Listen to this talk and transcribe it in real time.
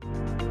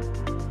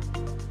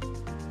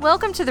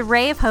Welcome to the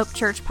Ray of Hope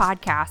Church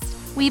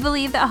podcast. We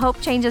believe that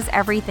hope changes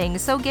everything,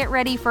 so get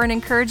ready for an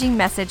encouraging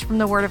message from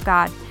the Word of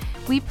God.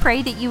 We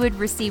pray that you would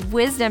receive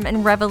wisdom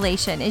and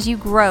revelation as you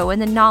grow in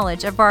the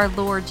knowledge of our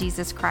Lord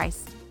Jesus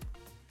Christ.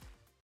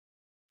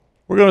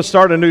 We're going to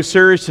start a new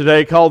series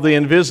today called The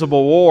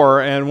Invisible War,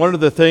 and one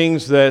of the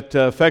things that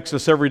affects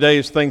us every day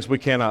is things we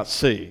cannot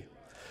see.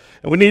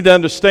 And we need to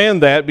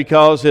understand that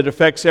because it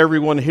affects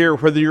everyone here,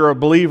 whether you're a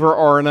believer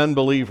or an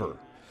unbeliever.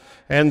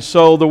 And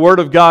so the Word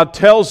of God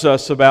tells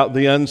us about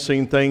the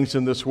unseen things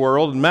in this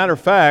world. And matter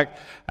of fact,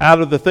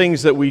 out of the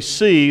things that we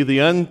see, the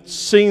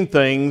unseen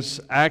things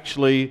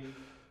actually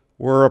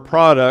were a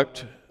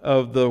product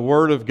of the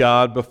Word of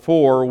God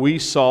before we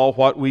saw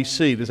what we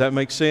see. Does that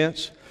make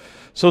sense?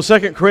 So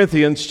 2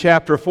 Corinthians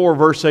chapter 4,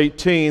 verse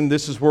 18,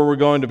 this is where we're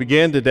going to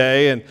begin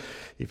today. And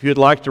if you'd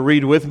like to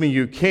read with me,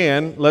 you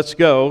can. Let's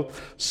go.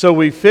 So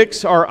we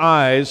fix our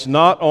eyes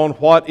not on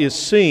what is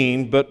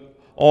seen, but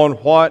on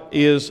what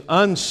is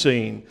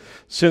unseen.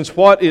 Since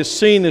what is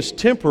seen is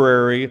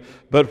temporary,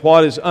 but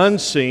what is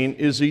unseen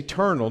is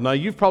eternal. Now,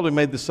 you've probably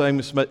made the same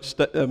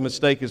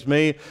mistake as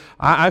me.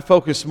 I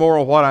focus more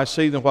on what I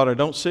see than what I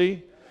don't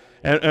see.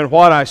 And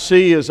what I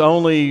see is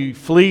only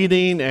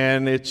fleeting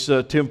and it's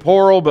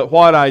temporal, but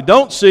what I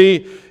don't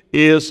see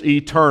is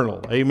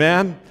eternal.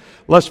 Amen?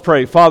 Let's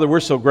pray. Father,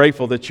 we're so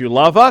grateful that you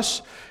love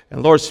us.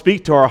 And Lord,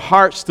 speak to our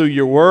hearts through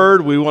your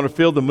word. We want to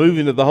feel the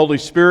moving of the Holy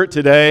Spirit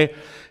today.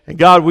 And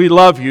God, we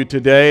love you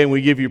today, and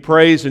we give you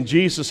praise in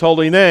Jesus'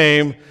 holy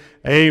name.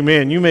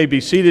 Amen. You may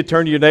be seated.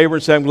 Turn to your neighbor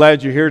and say, I'm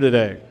glad you're here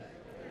today.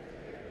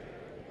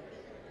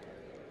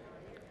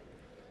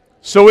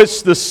 So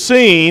it's the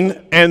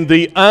seen and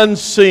the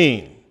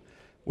unseen.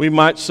 We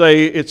might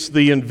say it's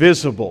the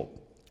invisible.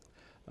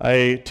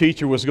 A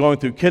teacher was going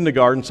through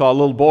kindergarten, saw a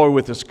little boy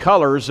with his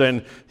colors,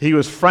 and he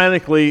was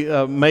frantically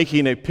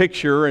making a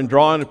picture and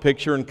drawing a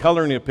picture and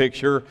coloring a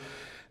picture.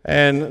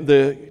 And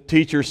the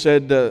teacher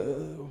said,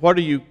 what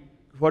are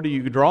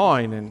you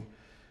drawing? And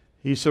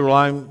he said, well,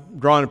 I'm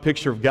drawing a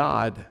picture of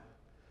God.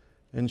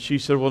 And she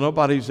said, well,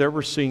 nobody's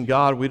ever seen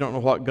God. We don't know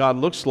what God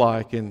looks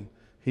like. And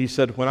he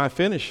said, when I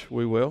finish,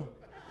 we will.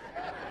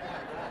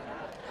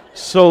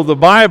 So the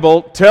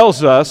Bible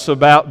tells us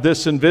about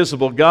this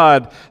invisible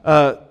God.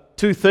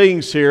 Two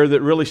things here that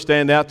really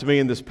stand out to me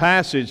in this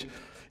passage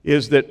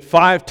is that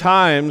 5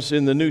 times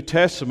in the New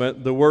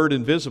Testament, the word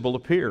invisible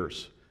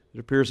appears. It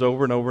appears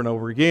over and over and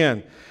over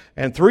again.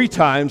 And 3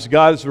 times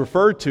God is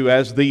referred to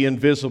as the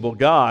invisible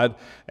God.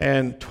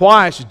 And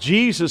twice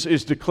Jesus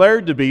is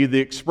declared to be the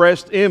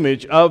expressed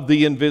image of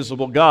the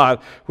invisible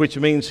God, which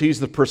means he's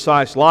the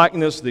precise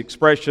likeness, the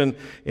expression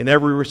in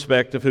every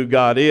respect of who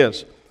God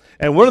is.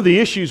 And one of the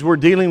issues we're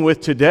dealing with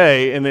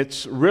today, and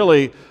it's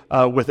really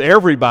with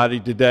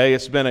everybody today,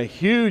 it's been a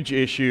huge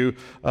issue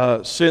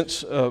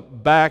since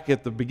back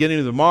at the beginning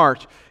of the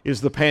March, is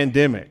the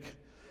pandemic.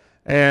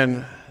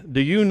 And do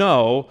you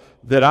know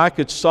that I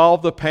could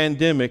solve the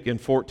pandemic in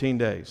 14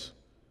 days?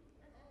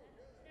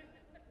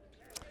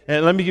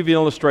 And let me give you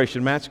an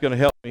illustration. Matt's going to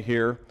help me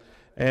here.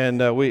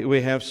 And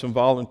we have some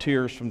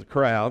volunteers from the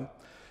crowd.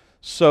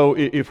 So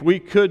if we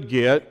could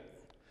get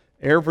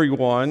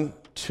everyone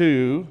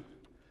to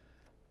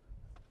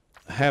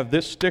have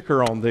this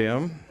sticker on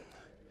them,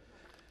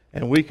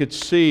 and we could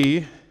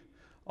see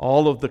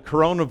all of the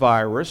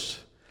coronavirus,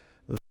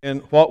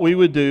 and what we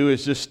would do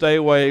is just stay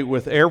away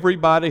with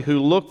everybody who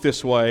looked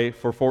this way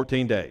for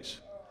 14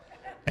 days.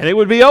 And it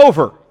would be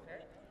over.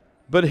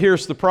 But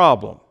here's the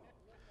problem.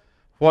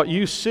 What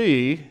you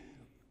see,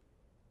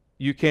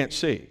 you can't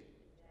see.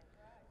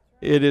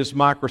 It is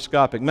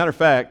microscopic. Matter of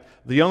fact,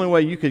 the only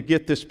way you could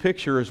get this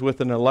picture is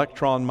with an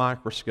electron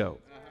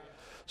microscope.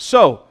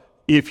 So,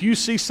 if you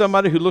see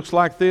somebody who looks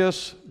like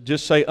this,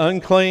 just say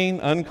unclean,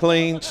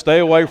 unclean, stay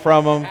away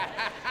from them,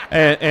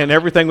 and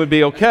everything would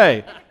be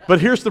okay. But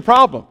here's the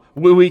problem.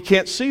 We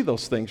can't see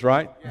those things,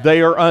 right?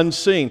 They are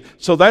unseen.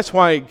 So that's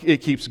why it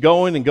keeps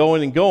going and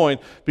going and going,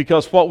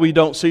 because what we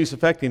don't see is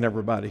affecting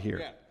everybody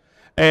here.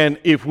 And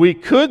if we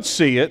could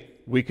see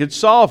it, we could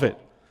solve it.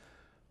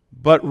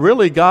 But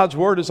really, God's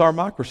Word is our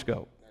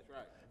microscope.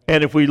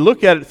 And if we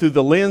look at it through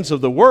the lens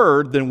of the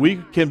Word, then we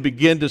can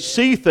begin to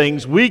see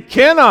things we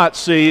cannot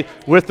see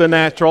with the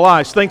natural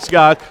eyes. Thanks,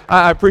 God.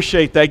 I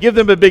appreciate that. Give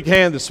them a big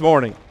hand this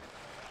morning.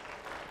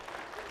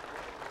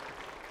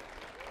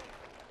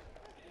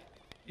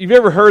 You've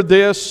ever heard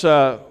this,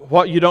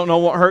 what you don't know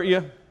won't hurt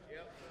you?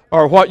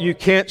 Or what you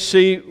can't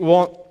see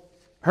won't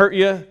hurt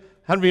you?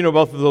 How many of you know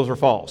both of those are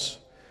false?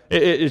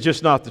 It's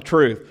just not the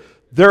truth.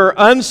 There are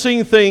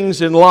unseen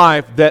things in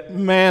life that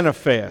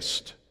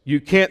manifest. You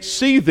can't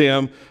see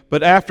them,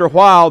 but after a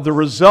while, the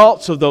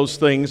results of those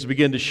things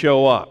begin to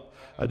show up.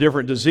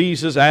 Different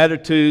diseases,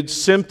 attitudes,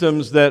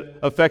 symptoms that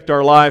affect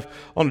our life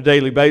on a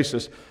daily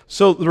basis.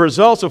 So the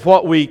results of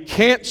what we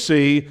can't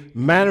see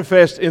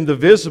manifest in the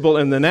visible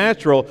and the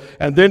natural,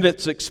 and then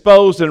it's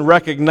exposed and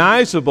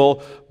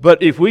recognizable.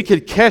 But if we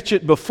could catch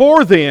it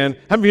before then,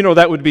 how many of you know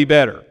that would be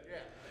better?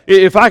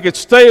 If I could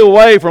stay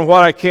away from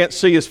what I can't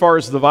see as far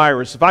as the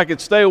virus, if I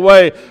could stay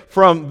away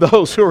from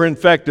those who are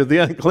infected, the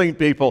unclean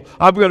people,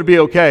 I'm going to be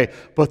okay.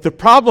 But the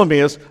problem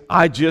is,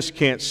 I just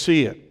can't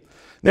see it.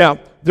 Now,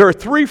 there are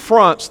three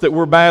fronts that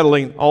we're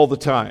battling all the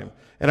time.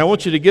 And I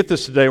want you to get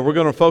this today. We're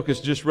going to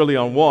focus just really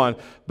on one.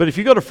 But if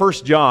you go to 1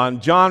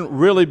 John, John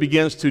really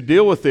begins to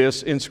deal with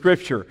this in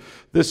Scripture.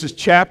 This is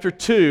chapter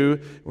 2.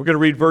 We're going to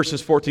read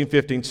verses 14,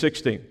 15,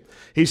 16.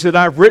 He said,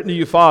 I've written to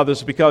you,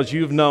 fathers, because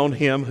you've known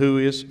him who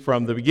is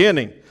from the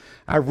beginning.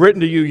 I've written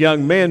to you,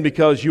 young men,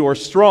 because you are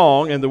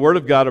strong, and the word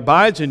of God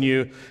abides in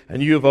you,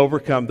 and you have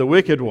overcome the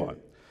wicked one.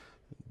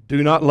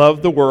 Do not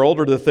love the world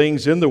or the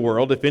things in the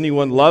world. If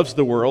anyone loves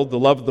the world, the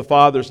love of the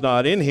Father is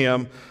not in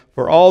him.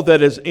 For all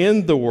that is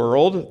in the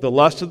world, the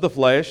lust of the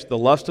flesh, the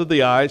lust of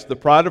the eyes, the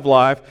pride of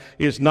life,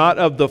 is not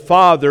of the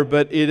Father,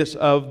 but it is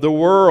of the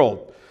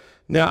world.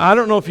 Now, I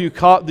don't know if you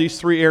caught these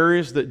three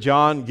areas that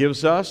John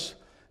gives us.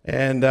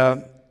 And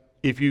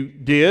if you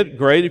did,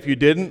 great. If you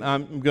didn't,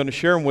 I'm going to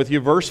share them with you.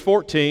 Verse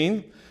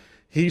 14,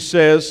 he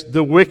says,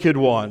 the wicked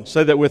one.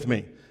 Say that with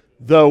me.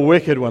 The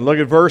wicked one. Look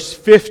at verse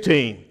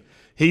 15.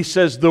 He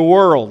says, the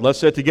world. Let's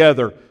say it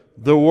together.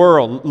 The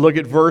world. Look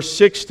at verse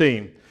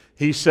 16.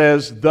 He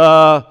says,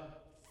 the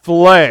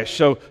flesh.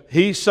 So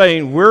he's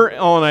saying we're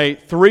on a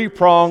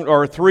three-pronged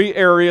or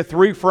three-area,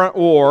 three-front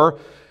war,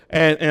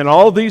 and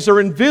all of these are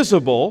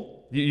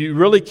invisible. You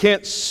really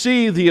can't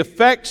see the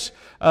effects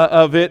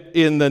of it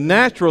in the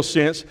natural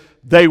sense.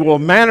 They will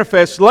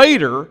manifest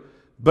later,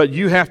 but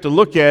you have to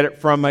look at it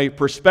from a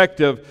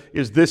perspective,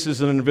 this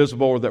is an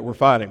invisible war that we're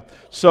fighting.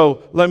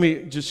 So let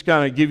me just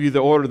kind of give you the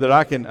order that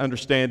I can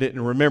understand it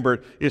and remember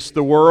it. It's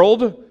the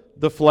world,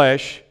 the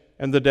flesh,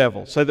 and the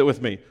devil. Say that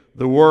with me.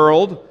 The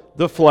world,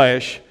 the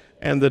flesh,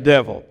 and the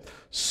devil.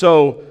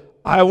 So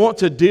I want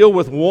to deal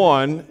with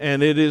one,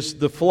 and it is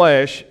the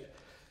flesh.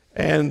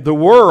 And the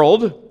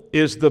world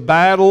is the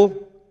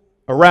battle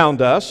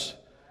around us.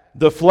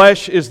 The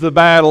flesh is the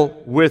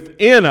battle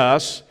within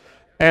us.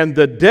 And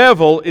the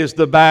devil is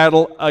the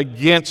battle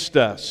against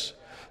us.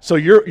 So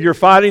you're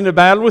fighting the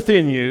battle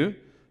within you.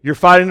 You're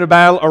fighting the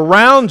battle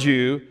around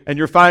you. And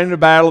you're fighting the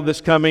battle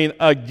that's coming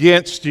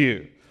against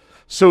you.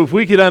 So if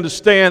we could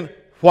understand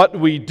what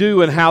we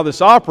do and how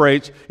this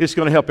operates, it's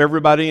going to help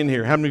everybody in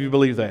here. How many of you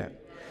believe that?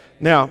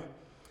 Now,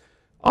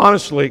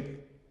 honestly,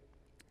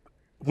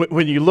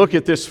 when you look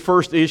at this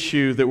first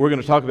issue that we're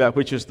going to talk about,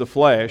 which is the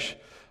flesh,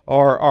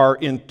 or our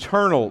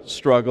internal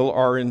struggle,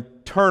 our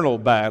internal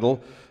battle,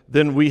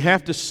 then we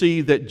have to see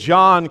that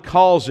John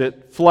calls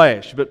it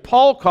flesh, but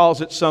Paul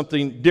calls it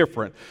something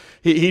different.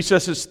 He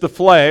says it's the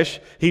flesh.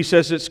 He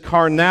says it's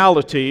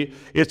carnality.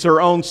 It's our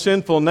own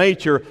sinful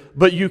nature,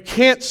 but you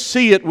can't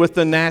see it with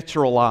the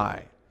natural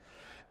eye.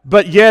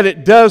 But yet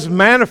it does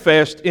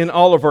manifest in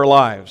all of our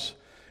lives.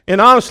 And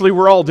honestly,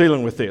 we're all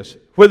dealing with this.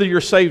 Whether you're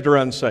saved or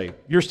unsaved,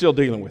 you're still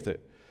dealing with it.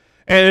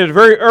 And at a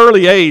very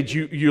early age,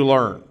 you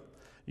learn.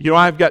 You know,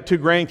 I've got 2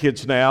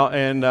 grandkids now,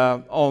 and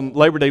on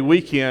Labor Day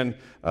weekend,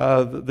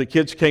 the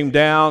kids came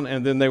down,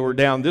 and then they were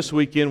down this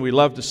weekend. We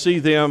love to see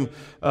them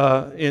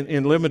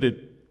in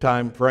limited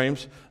time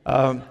frames.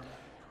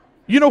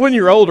 You know, when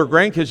you're older,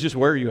 grandkids just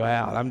wear you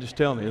out. I'm just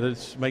telling you,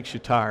 this makes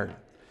you tired.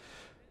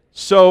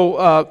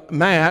 So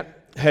Matt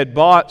had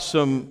bought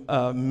some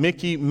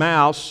Mickey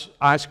Mouse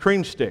ice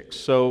cream sticks.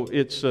 So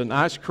it's an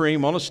ice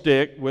cream on a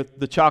stick with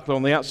the chocolate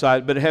on the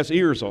outside, but it has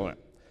ears on it.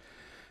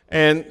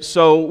 And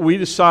so we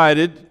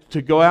decided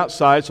to go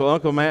outside. So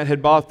Uncle Matt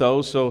had bought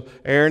those. So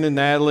Aaron and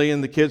Natalie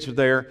and the kids were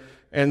there.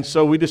 And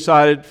so we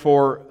decided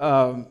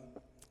for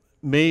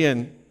me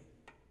and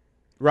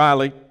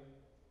Riley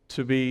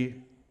to be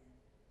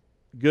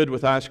good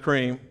with ice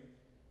cream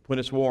when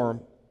it's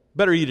warm.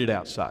 Better eat it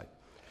outside.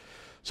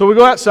 So we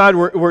go outside,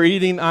 we're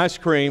eating ice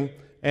cream,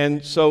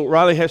 and so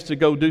Riley has to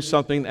go do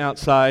something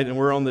outside, and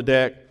we're on the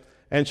deck,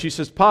 and she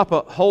says,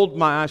 Papa, hold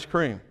my ice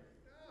cream.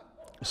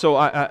 So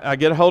I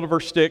get a hold of her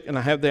stick, and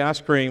I have the ice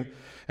cream,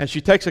 and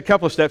she takes a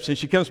couple of steps, and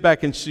she comes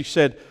back, and she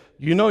said,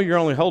 you know you're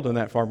only holding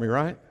that for me,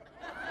 right?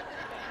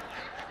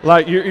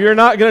 Like, you're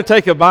not going to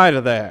take a bite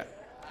of that.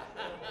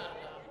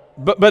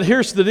 But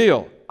here's the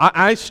deal.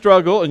 I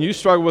struggle, and you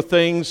struggle with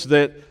things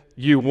that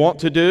you want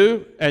to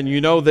do, and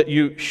you know that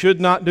you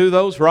should not do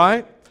those,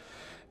 right?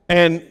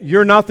 And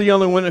you're not the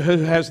only one who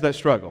has that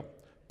struggle.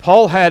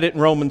 Paul had it in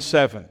Romans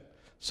 7.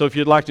 So if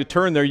you'd like to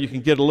turn there, you can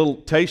get a little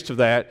taste of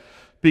that.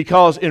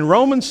 Because in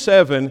Romans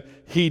 7,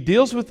 he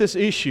deals with this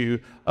issue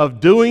of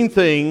doing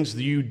things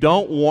that you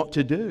don't want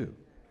to do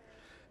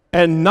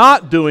and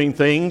not doing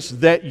things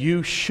that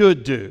you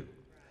should do.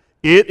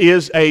 It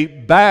is a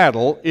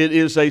battle, it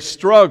is a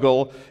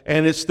struggle,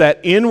 and it's that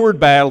inward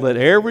battle that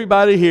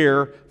everybody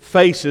here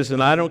faces,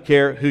 and I don't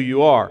care who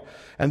you are.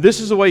 And this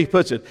is the way he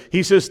puts it.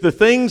 He says, the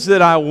things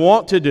that I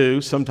want to do,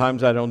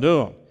 sometimes I don't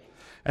do them.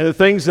 And the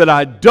things that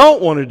I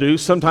don't want to do,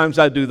 sometimes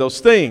I do those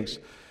things.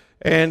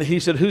 And he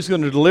said, who's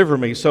going to deliver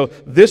me? So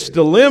this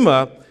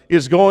dilemma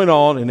is going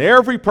on in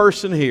every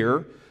person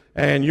here,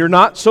 and you're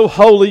not so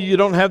holy you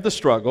don't have the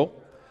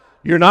struggle.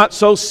 You're not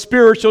so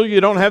spiritual,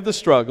 you don't have the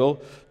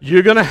struggle.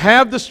 You're going to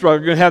have the struggle.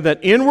 You're going to have that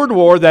inward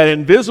war, that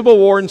invisible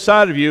war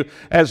inside of you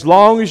as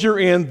long as you're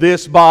in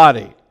this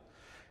body.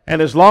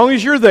 And as long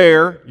as you're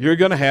there, you're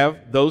going to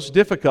have those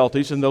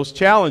difficulties and those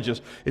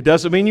challenges. It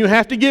doesn't mean you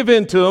have to give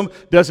in to them.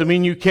 Doesn't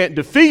mean you can't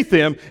defeat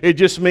them. It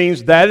just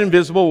means that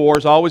invisible war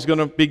is always going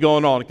to be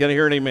going on. Can I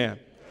hear an amen?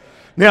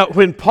 Now,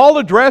 when Paul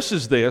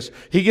addresses this,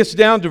 he gets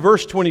down to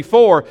verse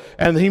 24,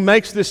 and he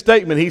makes this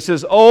statement. He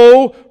says,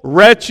 "O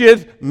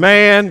wretched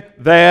man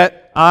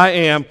that I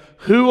am,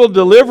 who will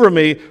deliver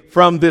me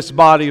from this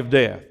body of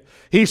death?"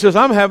 He says,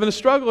 I'm having a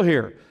struggle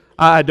here.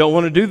 I don't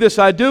want to do this,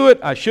 I do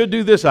it. I should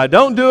do this, I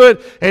don't do it.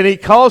 And he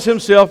calls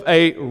himself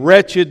a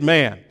wretched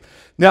man.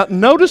 Now,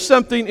 notice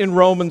something in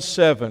Romans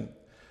 7.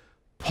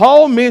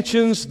 Paul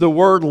mentions the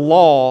word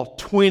law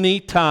 20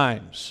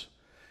 times.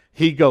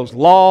 He goes,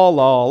 law,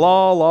 law,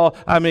 law, law.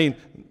 I mean,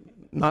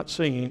 not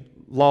singing,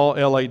 law,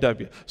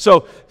 L-A-W.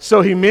 So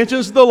he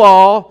mentions the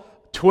law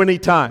 20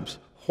 times.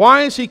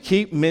 Why does he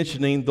keep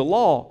mentioning the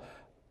law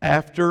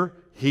after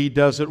he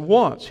does it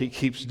once? He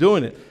keeps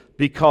doing it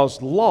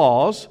because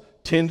laws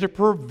tend to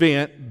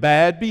prevent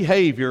bad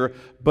behavior,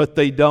 but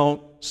they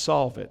don't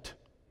solve it.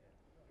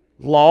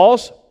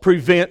 Laws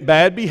prevent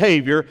bad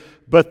behavior,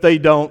 but they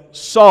don't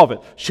solve it.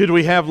 Should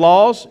we have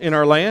laws in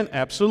our land?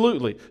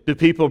 Absolutely. Do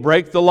people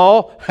break the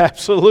law?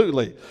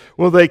 Absolutely.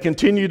 Will they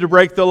continue to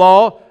break the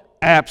law?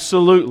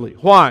 Absolutely.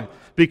 Why?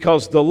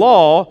 Because the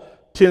law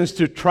tends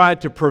to try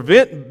to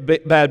prevent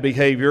bad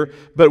behavior,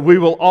 but we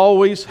will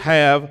always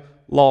have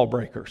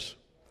lawbreakers.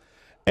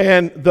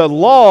 And the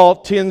law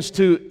tends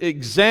to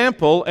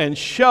example and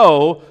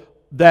show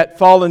that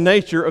fallen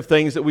nature of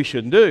things that we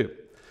shouldn't do.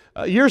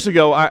 Years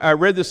ago, I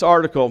read this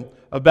article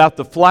about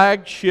the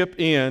Flagship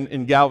Inn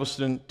in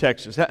Galveston,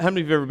 Texas. How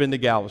many of you have ever been to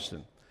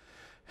Galveston?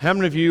 How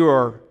many of you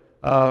are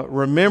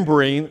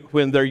remembering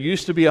when there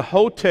used to be a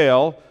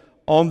hotel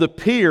on the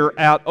pier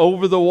out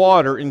over the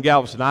water in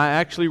Galveston? I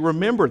actually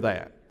remember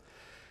that.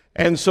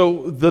 And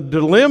so the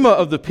dilemma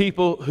of the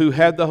people who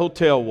had the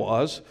hotel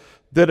was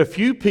that a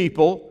few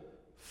people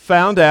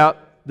found out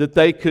that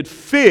they could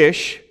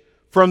fish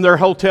from their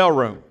hotel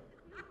room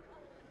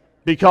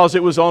because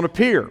it was on a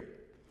pier.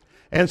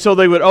 And so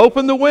they would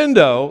open the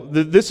window,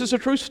 this is a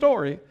true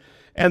story,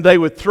 and they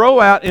would throw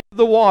out into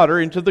the water,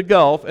 into the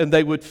Gulf, and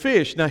they would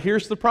fish. Now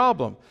here's the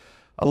problem.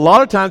 A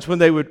lot of times when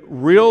they would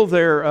reel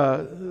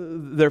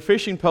their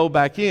fishing pole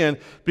back in,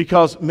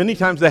 because many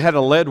times they had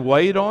a lead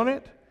weight on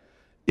it,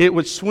 it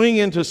would swing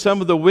into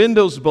some of the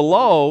windows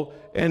below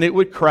and it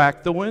would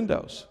crack the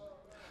windows.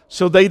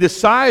 So they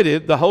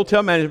decided, the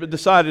hotel management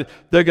decided,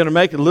 they're going to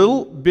make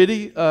little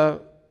bitty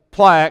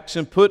plaques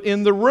and put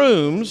in the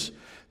rooms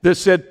that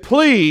said,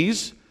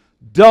 please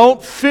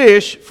don't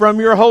fish from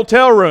your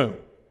hotel room.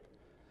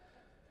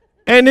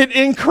 And it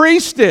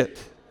increased it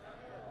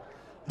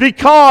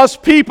because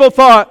people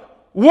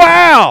thought,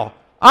 wow,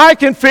 I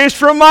can fish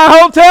from my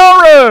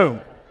hotel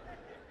room.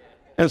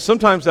 And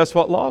sometimes that's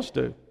what laws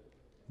do.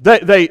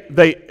 They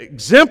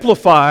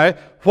exemplify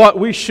what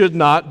we should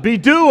not be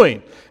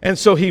doing. And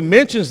so he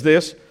mentions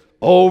this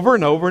over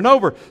and over and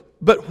over.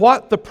 But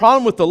what the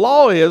problem with the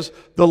law is,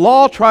 the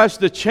law tries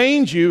to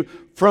change you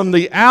from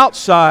the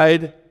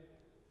outside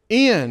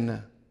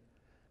in.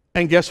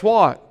 And guess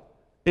what?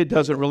 It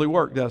doesn't really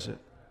work, does it?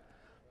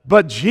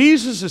 But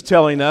Jesus is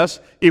telling us,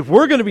 if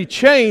we're going to be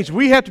changed,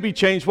 we have to be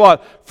changed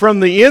what? From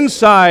the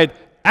inside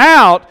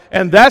out,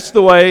 and that's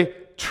the way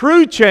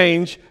true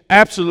change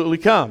absolutely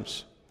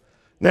comes.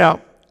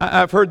 Now,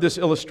 I've heard this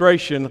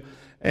illustration,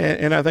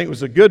 and I think it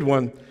was a good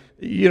one.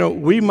 You know,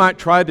 we might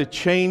try to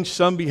change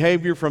some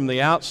behavior from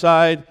the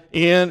outside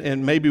in,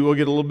 and maybe we'll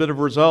get a little bit of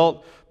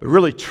result, but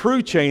really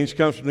true change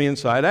comes from the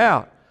inside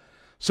out.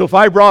 So if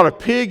I brought a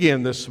pig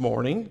in this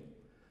morning,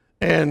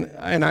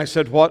 and I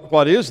said,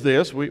 what is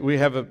this? We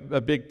have a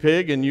big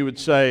pig, and you would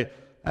say,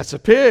 that's a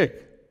pig.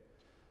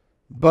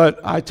 But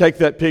I take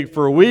that pig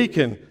for a week,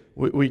 and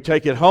we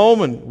take it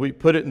home, and we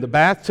put it in the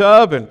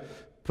bathtub, and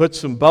put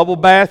some bubble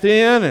bath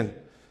in, and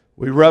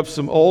we rub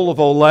some oil of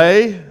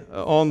Olay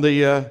on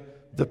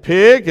the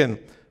pig, and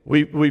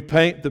we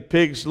paint the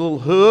pig's little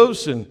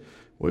hooves, and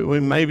we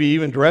maybe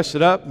even dress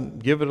it up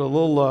and give it a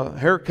little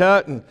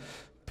haircut and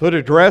put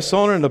a dress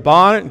on it and a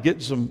bonnet and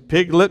get some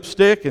pig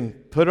lipstick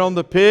and put it on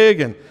the pig,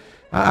 and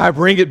I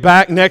bring it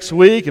back next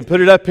week and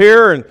put it up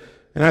here, and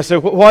I say,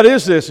 what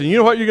is this? And you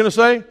know what you're going to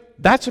say?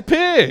 That's a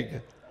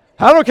pig.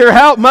 I don't care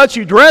how much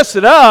you dress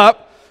it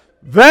up,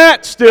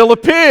 that's still a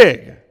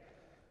pig.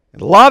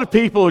 And a lot of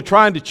people are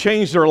trying to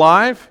change their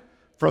life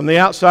from the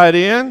outside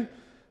in.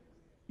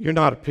 You're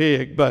not a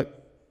pig,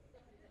 but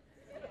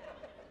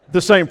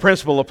the same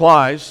principle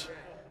applies.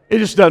 It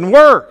just doesn't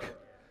work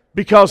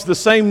because the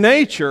same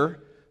nature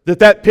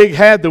that pig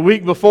had the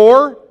week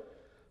before,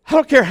 I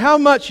don't care how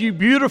much you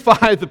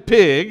beautify the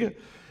pig,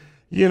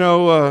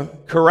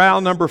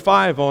 corral number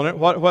 5 on it,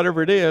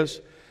 whatever it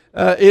is,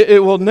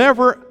 it will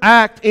never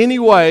act any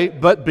way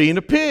but being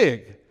a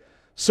pig.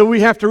 So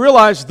we have to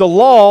realize the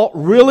law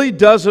really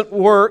doesn't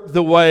work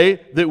the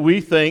way that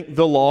we think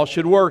the law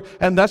should work.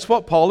 And that's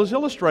what Paul is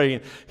illustrating.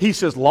 He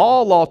says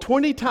law, law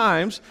 20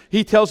 times.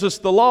 He tells us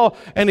the law,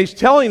 and he's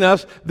telling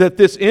us that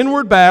this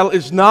inward battle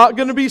is not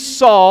going to be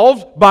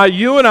solved by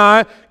you and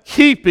I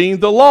keeping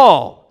the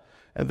law.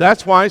 And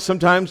that's why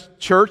sometimes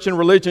church and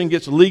religion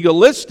gets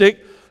legalistic,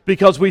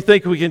 because we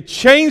think we can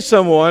change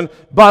someone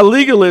by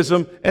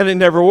legalism, and it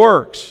never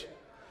works.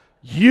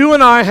 You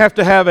and I have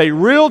to have a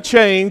real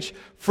change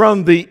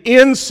from the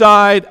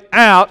inside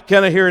out.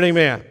 Can I hear an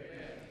amen?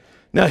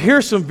 Now,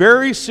 here's some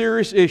very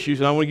serious issues,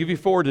 and I want to give you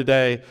 4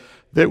 today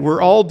that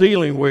we're all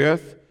dealing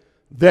with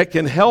that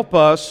can help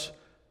us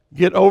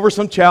get over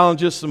some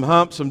challenges, some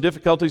humps, some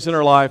difficulties in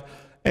our life,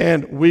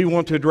 and we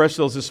want to address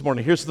those this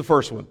morning. Here's the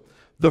first one.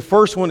 The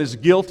first one is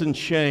guilt and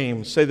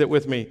shame. Say that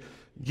with me.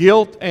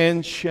 Guilt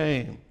and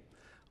shame.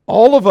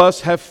 All of us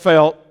have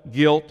felt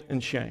guilt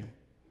and shame.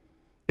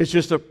 It's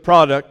just a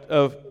product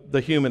of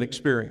the human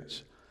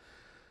experience.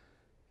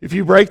 If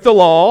you break the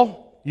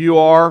law, you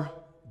are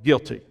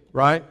guilty,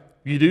 right?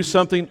 You do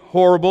something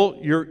horrible,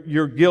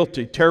 you're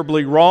guilty.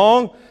 Terribly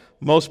wrong,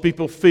 most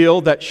people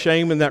feel that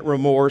shame and that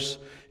remorse.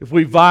 If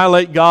we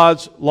violate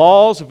God's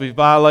laws, if we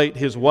violate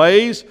His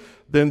ways,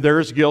 then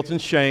there's guilt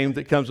and shame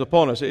that comes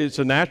upon us. It's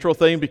a natural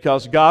thing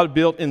because God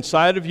built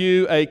inside of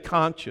you a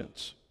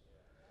conscience.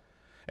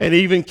 And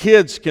even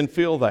kids can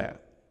feel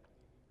that.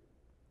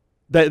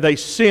 They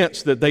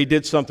sense that they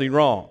did something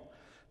wrong.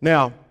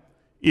 Now,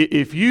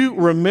 if you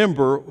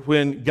remember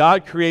when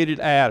God created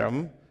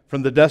Adam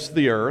from the dust of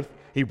the earth,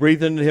 He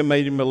breathed into him,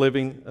 made him a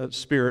living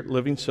spirit,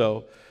 living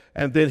soul,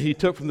 and then He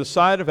took from the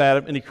side of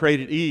Adam and He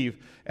created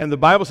Eve. And the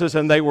Bible says,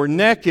 and they were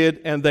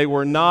naked and they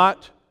were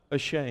not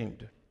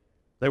ashamed.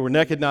 They were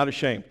naked, not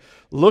ashamed.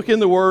 Look in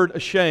the word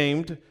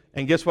ashamed,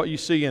 and guess what you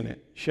see in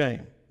it?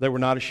 Shame. They were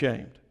not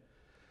ashamed.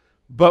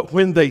 But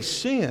when they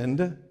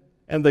sinned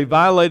and they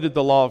violated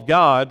the law of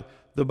God,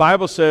 the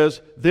Bible says,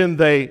 then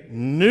they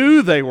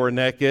knew they were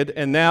naked,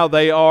 and now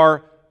they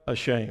are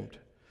ashamed.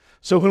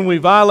 So when we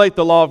violate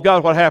the law of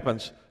God, what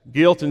happens?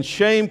 Guilt and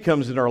shame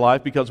comes in our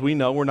life because we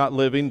know we're not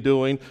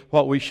doing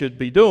what we should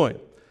be doing.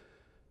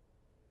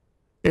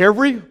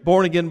 Every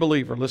born-again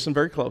believer, listen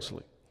very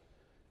closely,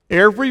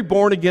 every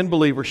born-again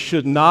believer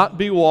should not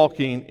be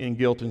walking in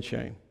guilt and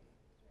shame.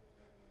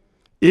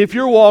 If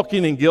you're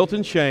walking in guilt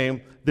and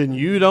shame, then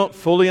you don't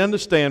fully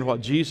understand what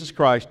Jesus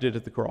Christ did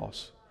at the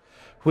cross.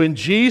 When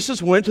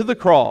Jesus went to the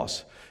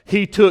cross,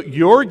 He took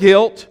your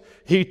guilt,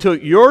 He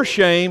took your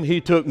shame, He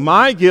took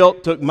my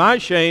guilt, took my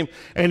shame,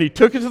 and He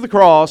took it to the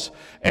cross,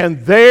 and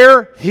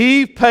there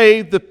He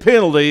paid the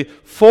penalty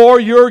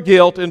for your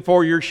guilt and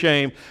for your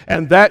shame.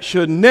 And that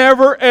should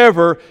never,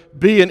 ever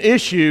be an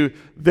issue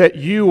that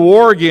you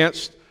war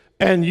against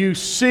and you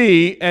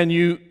see and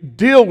you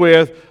deal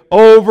with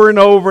over and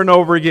over and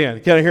over again.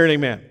 Can I hear an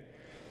amen?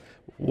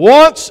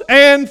 Once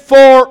and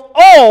for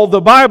all,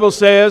 the Bible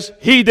says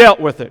He dealt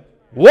with it.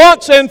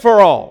 Once and for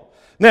all.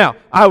 Now,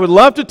 I would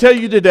love to tell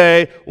you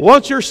today,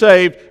 once you're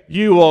saved,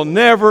 you will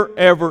never,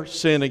 ever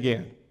sin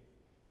again.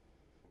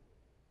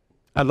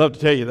 I'd love to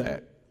tell you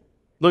that.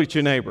 Look at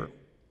your neighbor.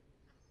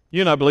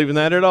 You're not believing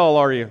that at all,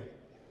 are you?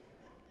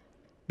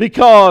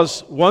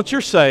 Because once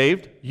you're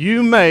saved,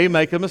 you may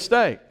make a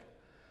mistake.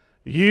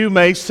 You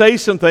may say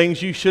some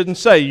things you shouldn't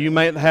say. You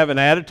may have an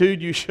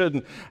attitude you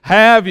shouldn't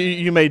have.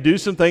 You may do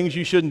some things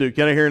you shouldn't do.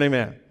 Can I hear an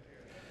amen?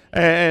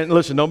 And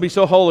listen, don't be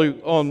so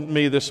holy on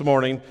me this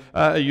morning.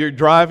 You're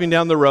driving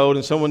down the road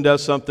and someone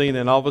does something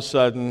and all of a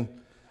sudden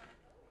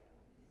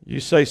you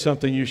say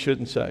something you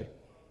shouldn't say.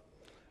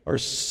 Or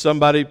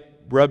somebody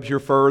rubs your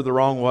fur the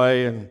wrong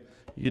way and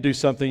you do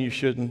something you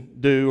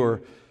shouldn't do.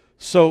 Or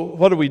so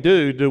what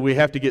do? Do we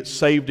have to get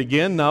saved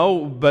again?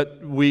 No,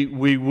 but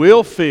we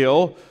will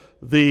feel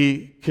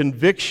the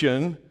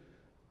conviction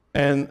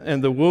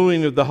and the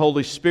wooing of the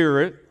Holy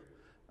Spirit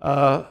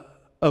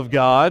of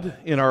God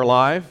in our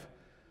life.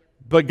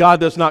 But God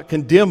does not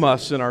condemn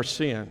us in our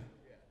sin.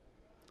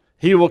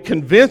 He will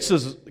convince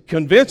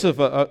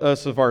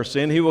us of our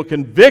sin. He will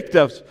convict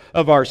us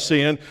of our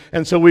sin.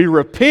 And so we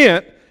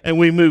repent and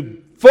we move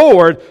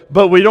forward,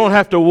 but we don't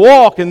have to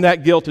walk in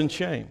that guilt and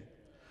shame.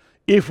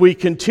 If we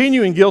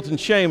continue in guilt and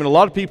shame, and a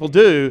lot of people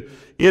do,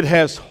 it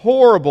has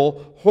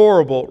horrible,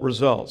 horrible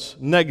results,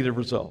 negative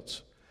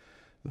results.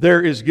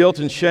 There is guilt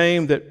and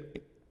shame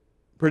that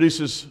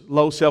produces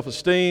low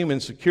self-esteem,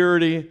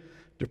 insecurity,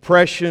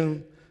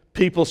 depression.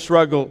 People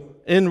struggle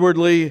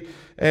inwardly,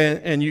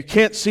 and you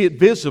can't see it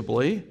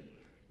visibly,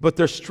 but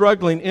they're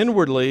struggling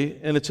inwardly,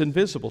 and it's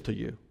invisible to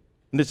you,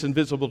 and it's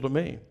invisible to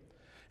me.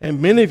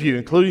 And many of you,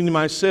 including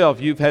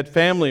myself, you've had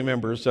family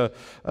members,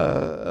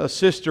 a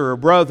sister, a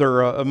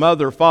brother, a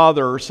mother,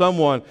 father, or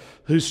someone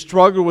who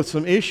struggled with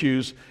some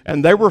issues,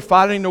 and they were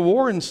fighting a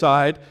war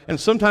inside, and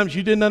sometimes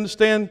you didn't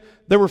understand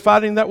they were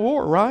fighting that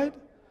war, right?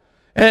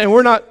 And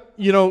we're not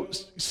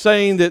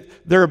saying that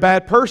they're a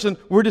bad person.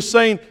 We're just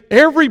saying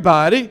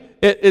everybody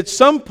at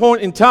some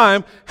point in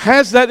time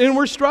has that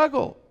inward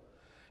struggle.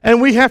 And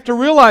we have to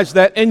realize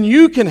that, and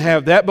you can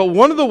have that, but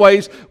one of the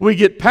ways we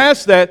get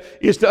past that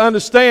is to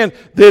understand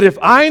that if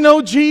I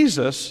know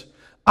Jesus,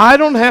 I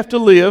don't have to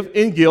live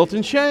in guilt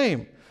and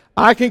shame.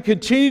 I can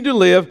continue to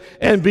live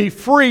and be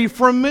free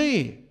from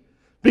me.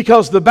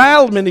 Because the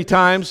battle many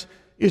times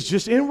is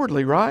just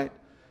inwardly, right?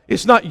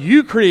 It's not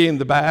you creating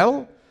the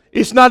battle.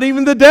 It's not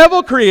even the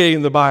devil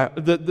creating the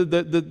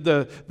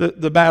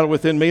battle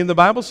within me, and the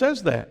Bible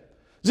says that.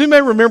 Does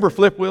anybody remember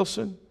Flip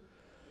Wilson?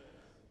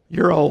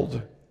 You're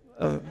old.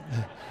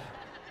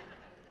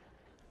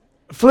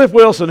 Flip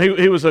Wilson,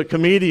 he was a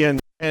comedian,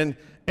 and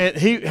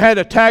he had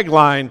a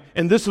tagline,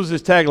 and this was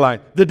his tagline: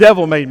 "The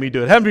devil made me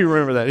do it." How many of you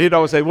remember that? He'd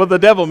always say, "Well, the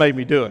devil made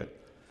me do it."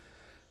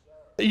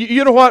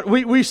 You know what?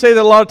 We say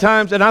that a lot of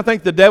times, and I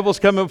think the devil's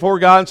coming before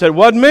God and said,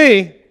 "Wasn't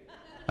me.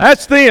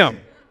 That's them.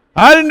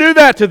 I didn't do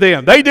that to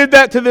them. They did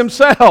that to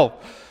themselves."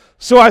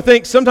 So I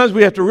think sometimes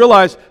we have to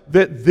realize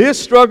that this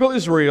struggle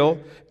is real,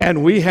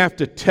 and we have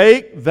to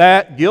take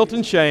that guilt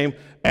and shame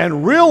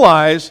and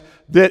realize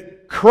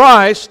that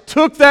Christ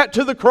took that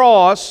to the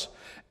cross,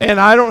 and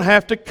I don't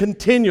have to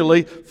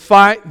continually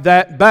fight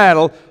that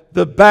battle,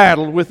 the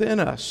battle within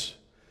us.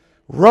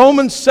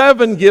 Romans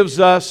 7 gives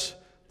us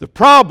the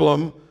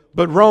problem,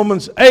 but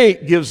Romans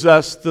 8 gives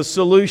us the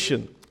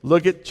solution.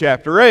 Look at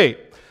chapter 8.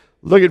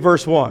 Look at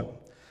verse 1.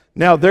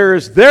 "Now there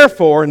is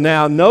therefore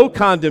now no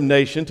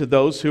condemnation to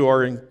those who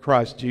are in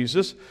Christ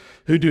Jesus,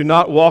 who do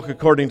not walk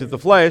according to the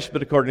flesh,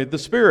 but according to the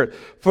Spirit.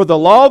 For the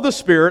law of the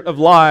Spirit of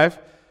life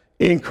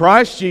in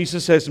Christ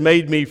Jesus has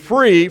made me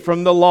free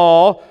from the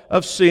law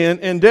of sin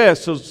and death."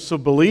 So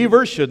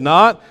believers should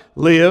not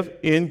live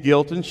in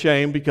guilt and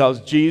shame,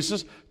 because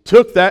Jesus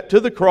took that to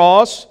the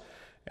cross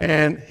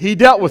and He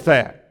dealt with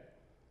that.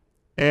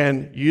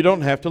 And you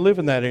don't have to live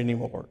in that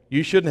anymore.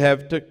 You shouldn't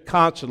have to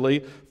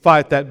constantly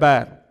fight that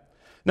battle.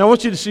 Now I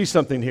want you to see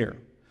something here.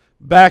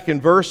 Back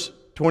in verse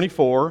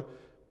 24,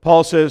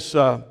 Paul says,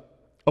 "O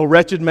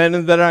wretched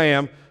man that I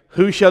am,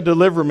 who shall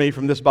deliver me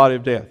from this body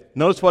of death?"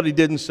 Notice what he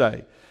didn't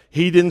say.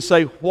 He didn't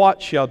say,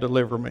 "What shall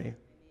deliver me?"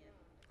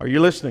 Are you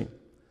listening?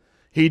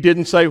 He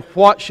didn't say,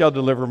 "What shall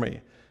deliver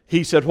me?"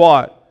 He said,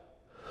 "What?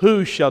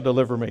 Who shall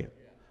deliver me?"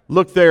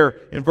 Look there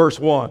in verse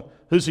 1.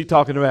 Who's he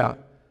talking about?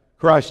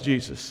 Christ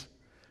Jesus.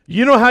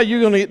 You know how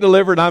you're going to get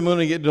delivered? I'm going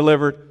to get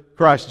delivered?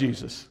 Christ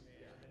Jesus.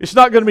 It's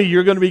not going to be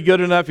you're going to be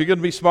good enough, you're going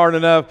to be smart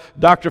enough,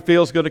 Dr.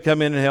 Phil's going to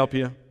come in and help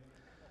you.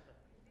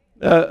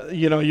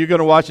 You're going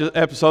to watch an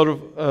episode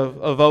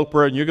of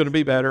Oprah and you're going to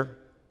be better.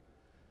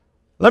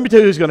 Let me tell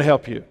you who's going to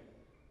help you.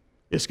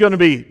 It's going to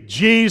be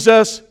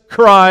Jesus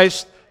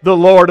Christ, the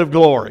Lord of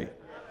glory.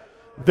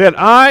 That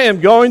I am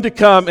going to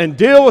come and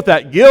deal with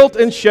that guilt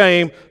and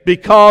shame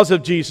because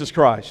of Jesus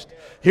Christ.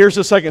 Here's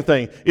the second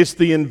thing. It's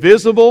the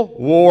invisible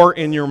war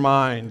in your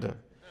mind.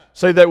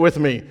 Say that with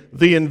me.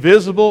 The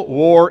invisible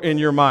war in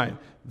your mind.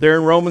 There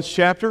in Romans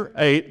chapter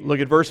 8, look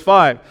at verse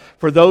 5.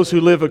 "For those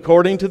who live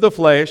according to the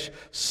flesh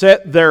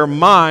set their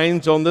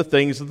minds on the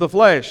things of the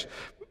flesh.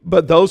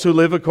 But those who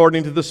live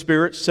according to the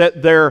Spirit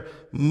set their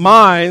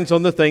minds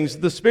on the things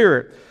of the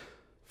Spirit.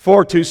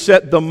 For to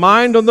set the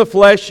mind on the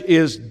flesh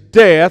is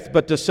death,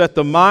 but to set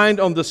the mind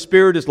on the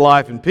Spirit is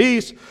life and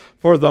peace.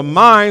 For the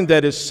mind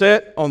that is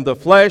set on the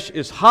flesh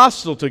is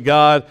hostile to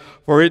God,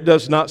 for it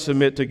does not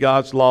submit to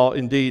God's law.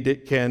 Indeed,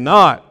 it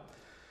cannot."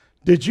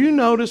 Did you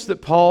notice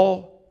that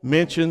Paul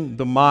mentioned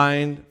the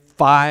mind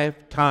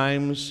 5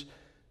 times,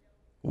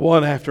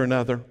 one after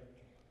another?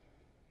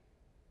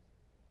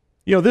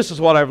 You know, this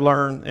is what I've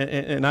learned,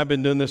 and I've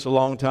been doing this a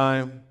long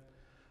time.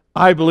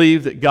 I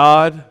believe that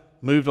God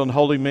moved on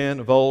holy men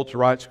of old to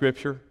write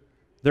Scripture.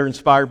 They're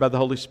inspired by the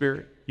Holy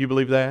Spirit. You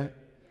believe that?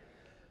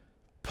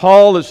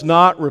 Paul is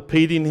not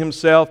repeating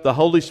himself. The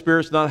Holy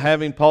Spirit's not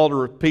having Paul to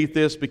repeat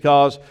this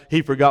because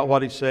he forgot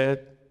what he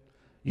said.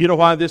 You know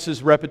why this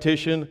is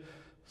repetition?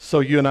 So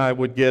you and I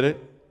would get it.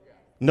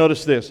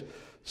 Notice this.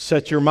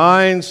 Set your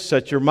minds,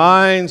 set your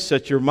minds,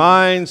 set your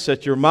minds,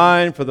 set your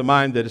mind for the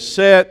mind that is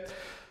set.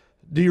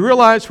 Do you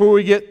realize where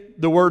we get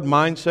the word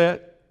mindset?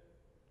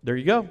 There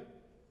you go.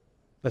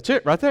 That's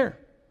it right there.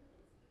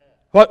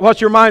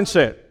 What's your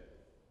mindset?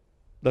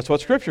 That's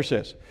what Scripture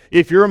says.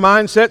 If your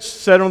mindset's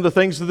set on the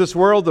things of this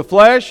world, the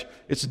flesh,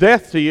 it's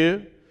death to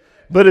you.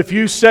 But if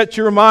you set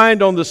your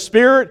mind on the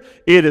Spirit,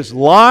 it is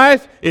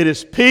life, it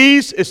is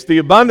peace, it's the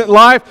abundant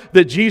life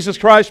that Jesus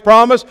Christ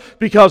promised,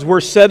 because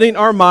we're setting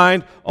our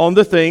mind on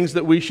the things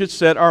that we should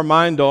set our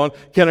mind on.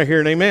 Can I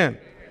hear an amen?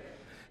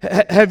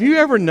 Have you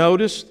ever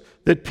noticed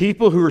that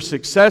people who are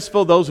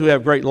successful, those who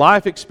have great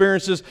life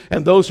experiences,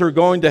 and those who are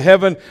going to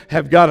heaven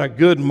have got a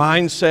good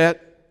mindset?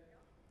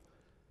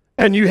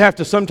 And you have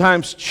to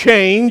sometimes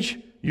change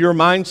your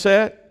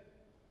mindset.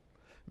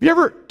 Have you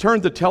ever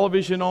turned the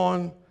television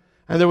on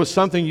and there was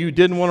something you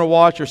didn't want to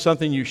watch or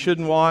something you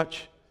shouldn't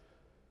watch?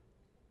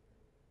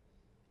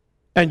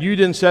 And you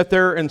didn't sit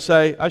there and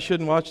say, "I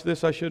shouldn't watch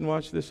this, I shouldn't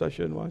watch this, I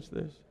shouldn't watch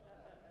this."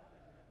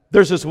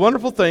 There's this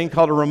wonderful thing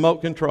called a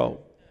remote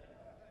control.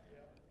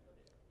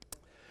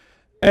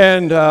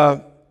 And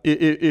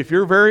if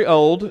you're very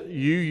old,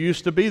 you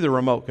used to be the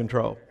remote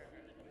control.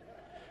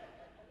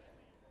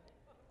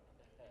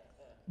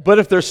 But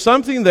if there's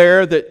something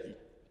there that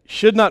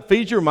should not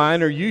feed your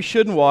mind or you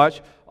shouldn't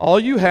watch, all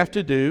you have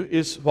to do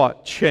is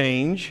what?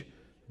 Change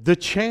the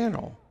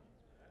channel.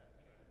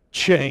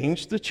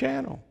 Change the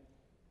channel.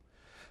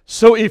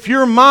 So if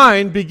your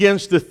mind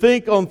begins to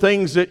think on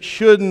things that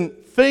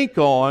shouldn't think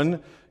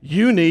on,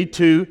 you need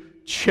to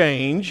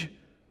change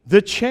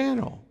the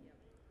channel.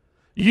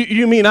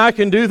 You mean I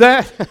can do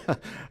that?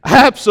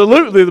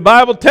 Absolutely. The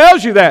Bible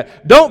tells you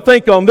that. Don't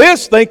think on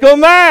this, think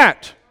on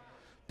that.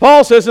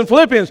 Paul says in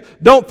Philippians,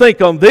 don't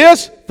think on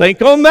this,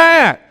 think on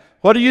that.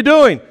 What are you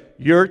doing?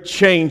 You're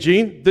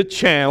changing the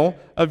channel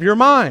of your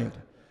mind.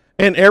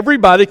 And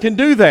everybody can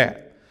do that.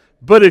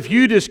 But if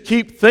you just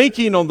keep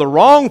thinking on the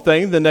wrong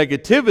thing, the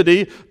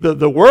negativity,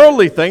 the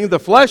worldly thing, the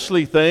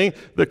fleshly thing,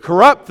 the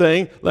corrupt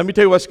thing, let me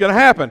tell you what's going to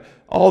happen.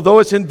 Although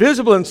it's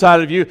invisible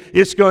inside of you,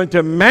 it's going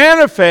to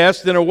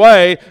manifest in a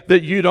way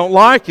that you don't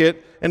like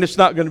it, and it's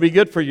not going to be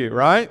good for you,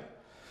 right?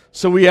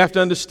 So we have to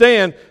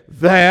understand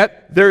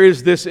that there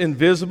is this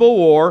invisible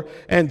war,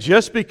 and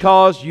just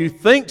because you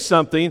think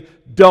something,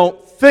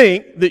 don't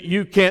think that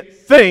you can't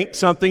think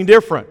something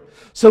different.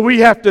 So we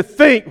have to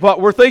think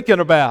what we're thinking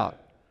about.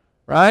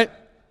 Right?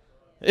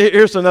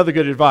 Here's another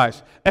good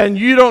advice. And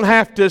you don't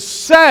have to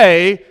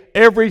say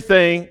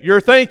everything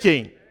you're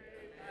thinking.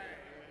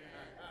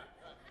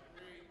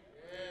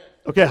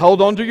 Okay,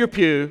 hold on to your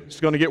pew. It's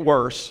going to get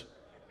worse.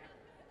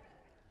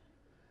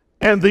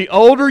 And the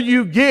older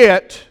you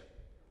get,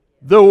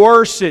 the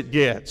worse it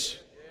gets.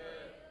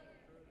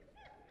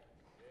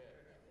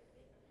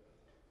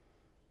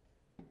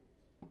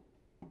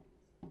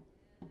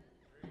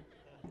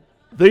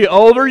 The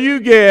older you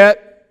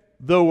get,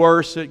 the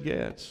worse it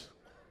gets.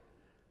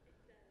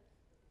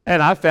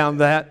 And I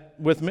found that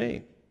with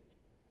me,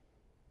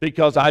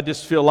 because I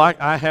just feel like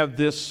I have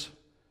this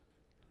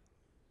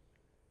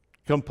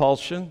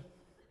compulsion,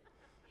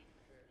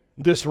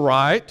 this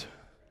right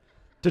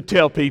to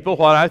tell people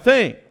what I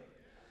think.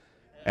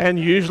 And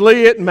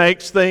usually it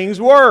makes things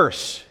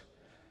worse.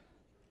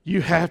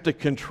 You have to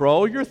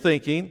control your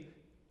thinking.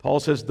 Paul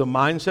says the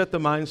mindset, the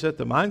mindset,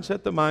 the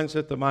mindset, the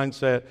mindset, the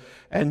mindset.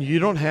 And you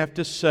don't have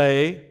to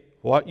say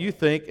what you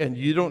think, and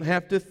you don't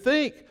have to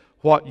think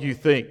what you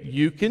think.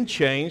 You can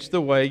change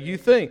the way you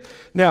think.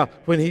 Now,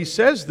 when he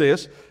says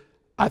this,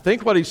 I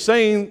think what he's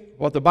saying,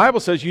 what the Bible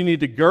says, you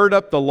need to gird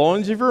up the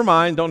loins of your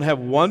mind. Don't have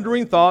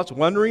wandering thoughts,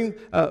 wandering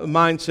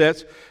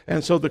mindsets.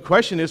 And so the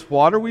question is,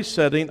 what are we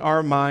setting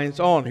our minds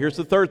on? Here's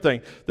the third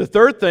thing. The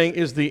third thing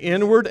is the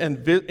inward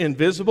and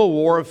invisible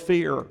war of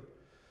fear.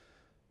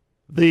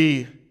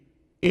 The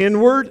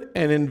inward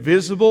and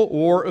invisible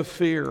war of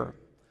fear.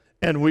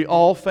 And we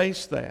all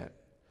face that.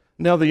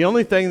 Now, the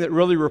only thing that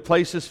really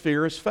replaces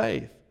fear is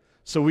faith.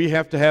 So we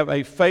have to have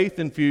a faith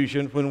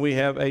infusion when we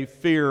have a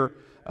fear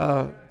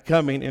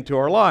coming into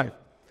our life.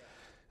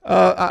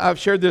 I've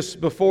shared this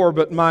before,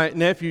 but my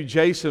nephew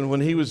Jason, when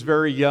he was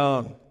very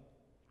young,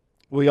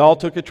 we all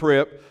took a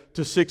trip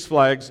to Six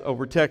Flags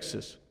over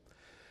Texas.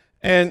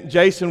 And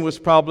Jason was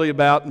probably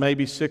about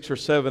maybe 6 or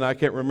 7. I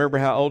can't remember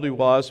how old he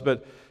was,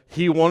 but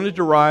he wanted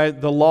to ride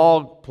the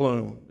log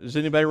plume. Does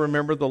anybody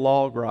remember the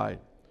log ride?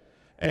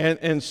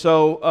 And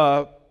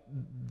so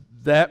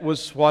that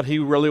was what he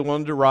really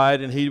wanted to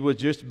ride, and he was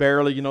just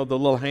barely, the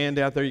little hand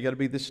out there, you got to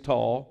be this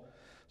tall.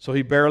 So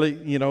he barely,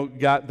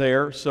 got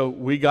there. So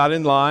we got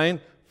in line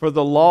for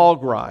the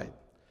log ride.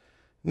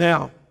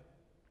 Now,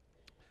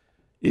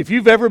 if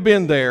you've ever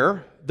been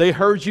there, they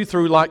herd you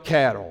through like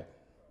cattle.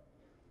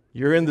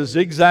 You're in the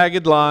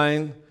zigzagged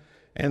line,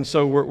 and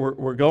so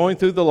we're going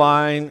through the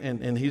line,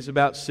 and he's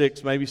about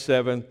 6, maybe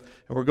 7, and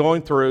we're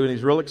going through, and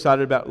he's real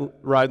excited about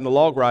riding the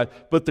log ride.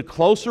 But the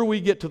closer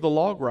we get to the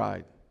log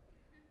ride,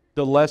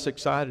 the less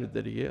excited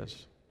that he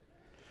is.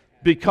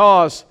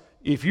 Because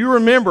if you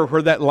remember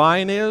where that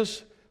line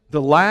is,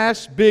 the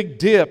last big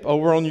dip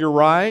over on your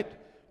right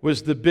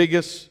was the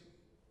biggest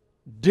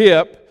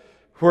dip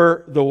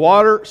where the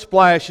water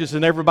splashes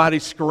and everybody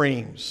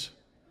screams.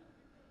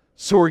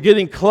 So we're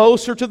getting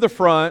closer to the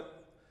front,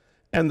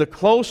 and the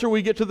closer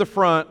we get to the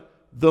front,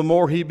 the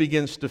more he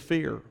begins to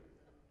fear.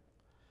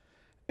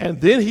 And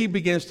then he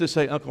begins to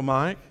say, Uncle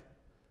Mike,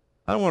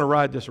 I don't want to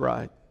ride this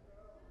ride.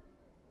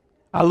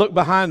 I look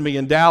behind me,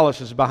 and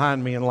Dallas is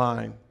behind me in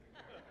line.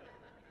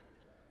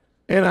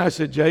 And I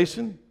said,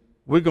 Jason,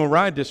 we're going to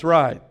ride this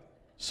ride.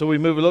 So we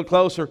move a little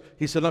closer.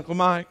 He said, Uncle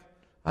Mike,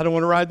 I don't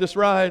want to ride this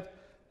ride.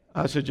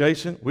 I said,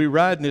 Jason, we're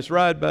riding this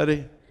ride,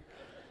 buddy.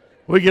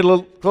 We get a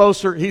little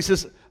closer. He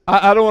says,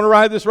 I don't want to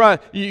ride this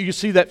ride. You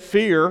see that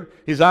fear.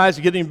 His eyes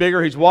are getting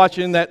bigger. He's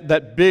watching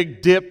that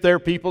big dip there,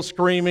 people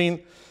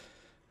screaming.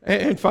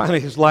 And finally,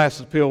 his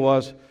last appeal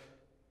was,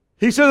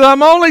 he said,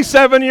 I'm only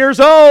 7 years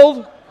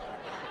old.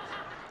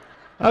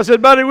 I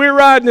said, buddy, we're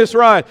riding this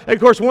ride. And of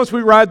course, once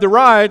we ride the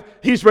ride,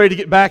 he's ready to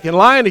get back in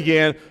line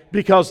again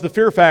because the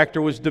fear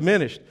factor was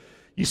diminished.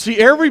 You see,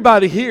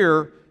 everybody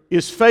here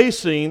is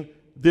facing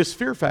this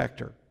fear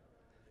factor.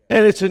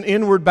 And it's an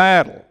inward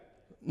battle.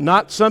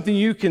 Not something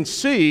you can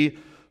see,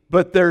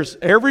 but there's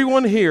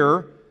everyone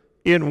here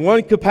in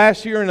one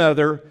capacity or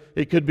another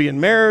it could be in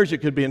marriage, it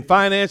could be in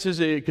finances,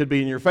 it could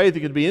be in your faith, it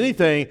could be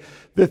anything,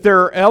 that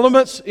there are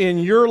elements in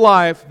your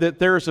life that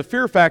there's a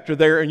fear factor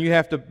there, and you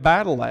have to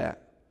battle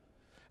that.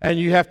 And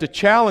you have to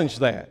challenge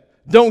that.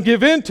 Don't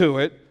give in to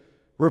it.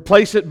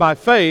 Replace it by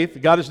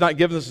faith. God has not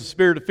given us a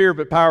spirit of fear,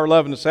 but power,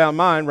 love, and a sound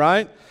mind,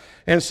 right?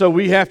 And so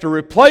we have to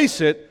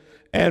replace it,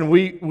 and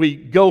we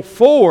go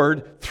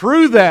forward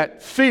through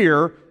that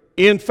fear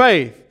in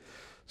faith.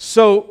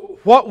 So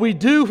what we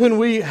do when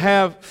we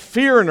have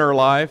fear in our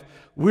life,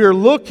 we're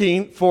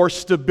looking for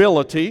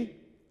stability,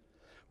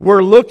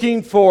 we're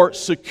looking for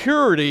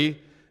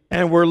security,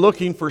 and we're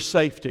looking for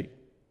safety.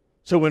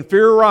 So when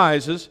fear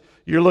arises,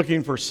 you're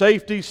looking for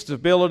safety,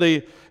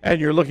 stability, and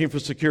you're looking for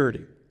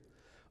security.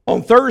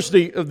 On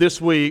Thursday of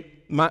this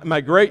week,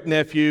 my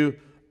great-nephew,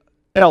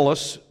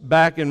 Ellis,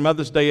 back in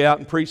Mother's Day out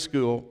in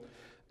preschool,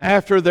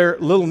 after their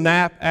little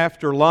nap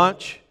after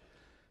lunch,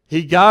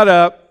 he got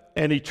up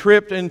and he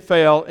tripped and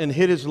fell and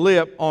hit his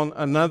lip on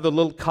another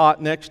little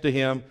cot next to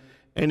him,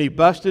 and he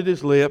busted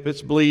his lip.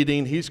 It's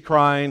bleeding. He's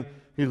crying.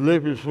 His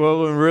lip is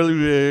swollen really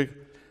big.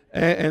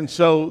 And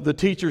so the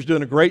teacher's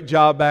doing a great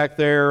job back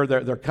there.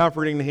 They're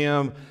comforting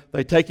him.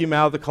 They take him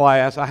out of the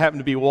class. I happened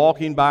to be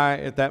walking by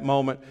at that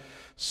moment.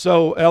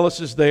 So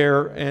Ellis is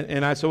there,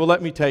 and I said, well,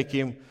 let me take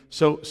him.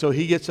 So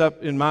he gets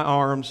up in my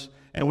arms,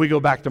 and we go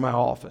back to my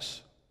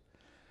office.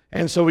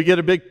 And so we get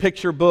a big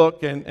picture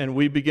book, and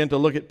we begin to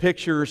look at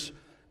pictures,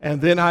 and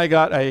then I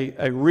got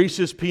a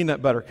Reese's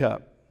peanut butter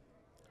cup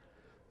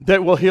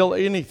that will heal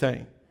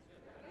anything.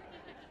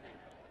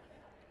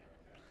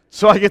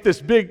 So I get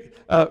this big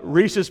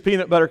Reese's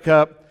peanut butter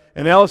cup,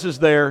 and Ellis is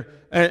there,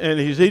 and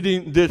he's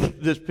eating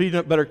this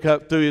peanut butter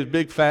cup through his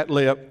big fat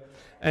lip,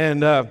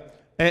 and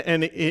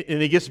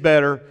he gets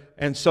better.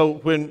 And so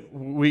when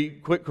we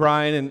quit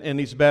crying and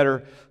he's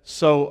better,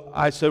 so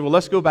I said, well,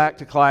 let's go back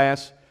to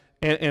class.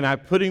 And I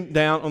put him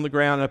down on the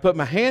ground, and I put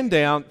my hand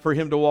down for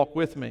him to walk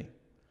with me.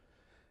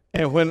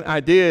 And when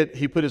I did,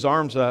 he put his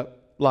arms up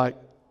like,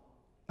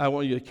 I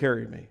want you to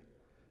carry me.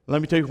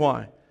 Let me tell you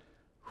why.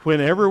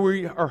 Whenever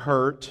we are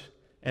hurt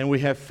and we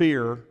have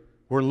fear,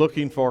 we're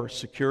looking for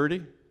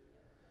security,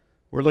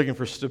 we're looking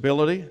for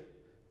stability,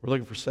 we're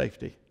looking for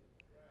safety.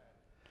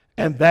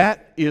 And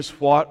that is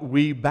what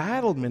we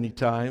battle many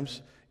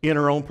times in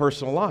our own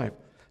personal life.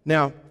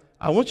 Now,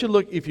 I want you to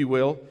look, if you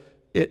will,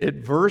 at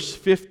verse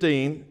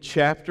 15,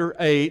 chapter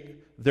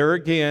 8, there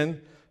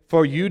again,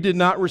 for you did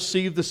not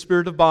receive the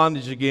spirit of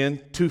bondage again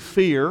to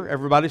fear.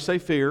 Everybody say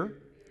fear.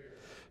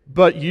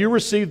 But you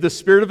received the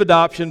spirit of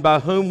adoption by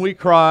whom we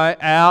cry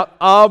out,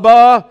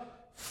 Abba,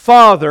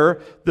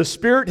 Father. The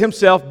Spirit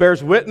Himself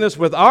bears witness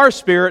with our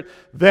spirit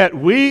that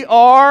we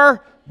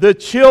are the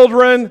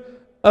children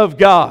of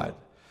God.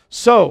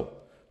 So,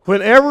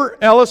 whenever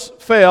Ellis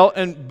fell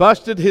and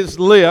busted his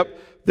lip,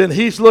 then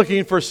he's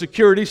looking for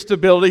security,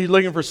 stability, he's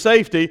looking for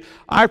safety.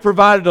 I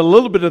provided a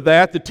little bit of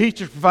that. The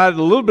teacher provided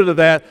a little bit of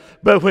that.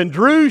 But when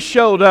Drew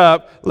showed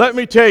up, let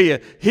me tell you,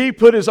 he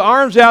put his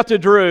arms out to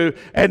Drew,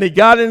 and he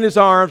got in his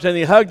arms, and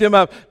he hugged him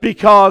up,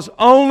 because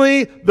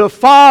only the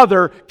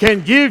Father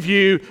can give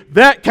you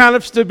that kind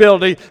of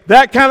stability,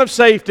 that kind of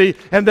safety,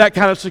 and that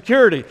kind of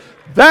security.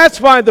 That's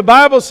why the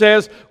Bible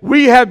says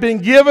we have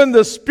been given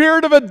the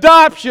spirit of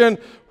adoption,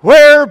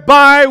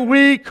 whereby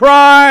we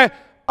cry,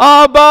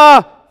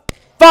 Abba,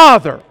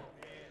 Father.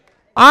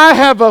 I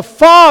have a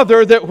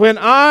Father that when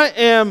I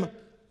am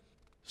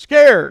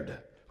scared,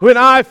 when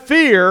I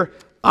fear,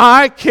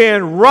 I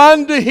can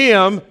run to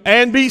Him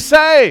and be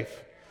safe.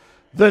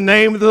 The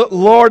name of the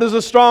Lord is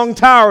a strong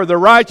tower. The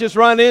righteous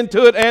run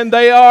into it and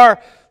they are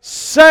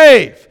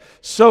safe.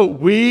 So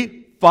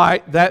we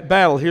fight that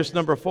battle. Here's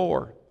number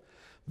 4.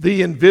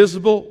 The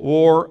invisible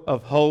war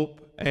of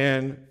hope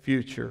and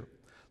future.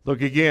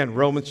 Look again,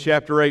 Romans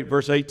chapter 8,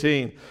 verse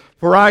 18.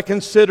 For I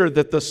consider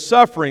that the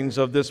sufferings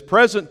of this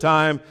present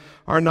time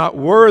are not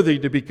worthy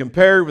to be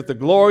compared with the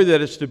glory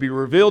that is to be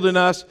revealed in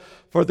us.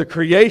 For the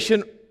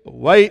creation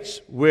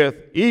waits with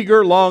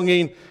eager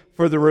longing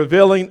for the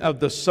revealing of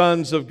the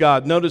sons of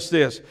God. Notice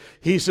this.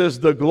 He says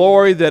the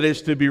glory that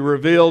is to be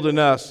revealed in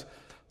us.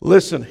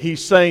 Listen,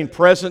 he's saying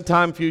present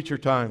time, future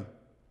time.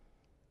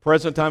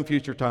 Present time,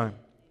 future time.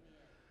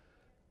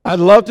 I'd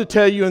love to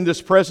tell you in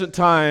this present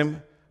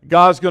time,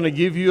 God's going to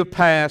give you a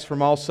pass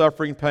from all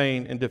suffering,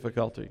 pain, and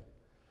difficulty.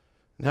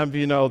 And how many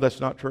of you know that's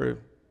not true?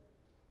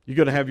 You're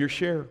going to have your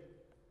share.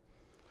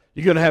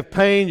 You're going to have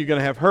pain, you're going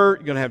to have hurt,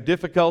 you're going to have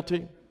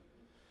difficulty.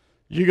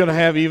 You're going to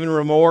have even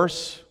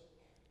remorse.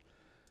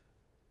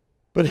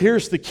 But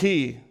here's the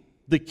key.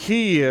 The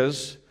key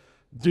is,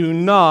 do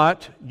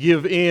not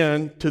give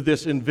in to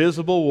this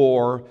invisible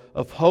war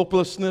of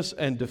hopelessness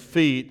and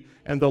defeat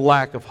and the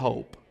lack of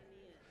hope.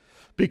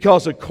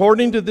 Because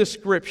according to this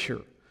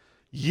scripture,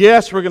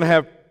 yes, we're going to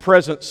have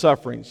present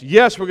sufferings.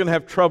 Yes, we're going to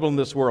have trouble in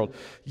this world.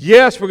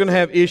 Yes, we're going to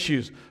have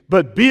issues.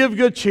 But be of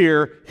good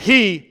cheer.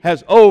 He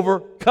has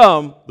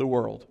overcome the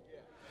world.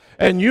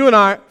 And you and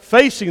I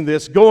facing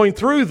this, going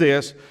through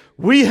this,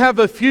 we have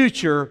a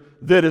future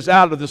that is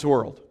out of this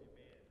world.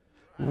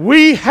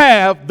 We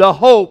have the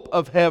hope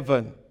of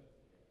heaven.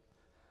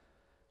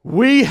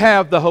 We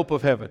have the hope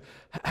of heaven.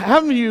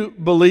 How many of you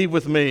believe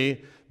with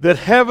me that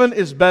heaven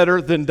is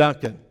better than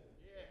Duncan?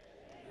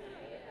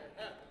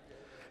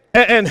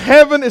 And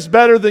heaven is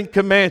better than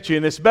Comanche,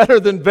 and it's better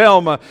than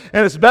Velma,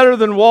 and it's better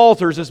than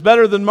Walters, it's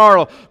better than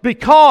Marlow,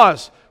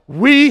 because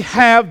we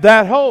have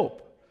that hope.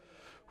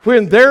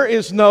 When there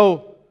is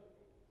no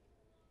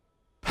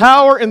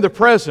power in the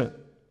present,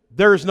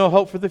 there is no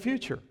hope for the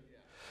future.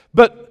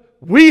 But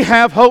we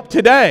have hope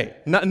today,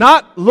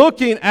 not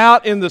looking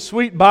out in the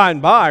sweet by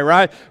and by,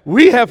 right?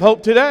 We have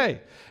hope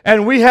today,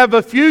 and we have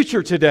a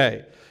future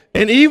today.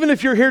 And even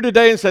if you're here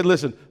today and say,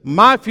 listen,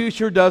 my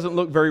future doesn't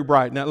look very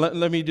bright. Now,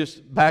 let me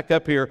just back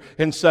up here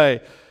and say,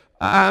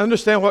 I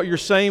understand what you're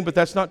saying, but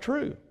that's not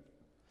true.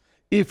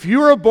 If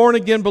you're a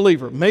born-again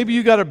believer, maybe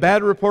you got a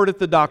bad report at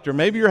the doctor.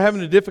 Maybe you're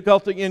having a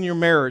difficulty in your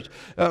marriage.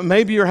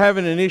 Maybe you're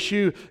having an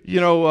issue,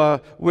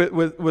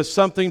 with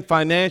something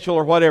financial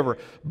or whatever.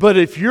 But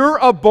if you're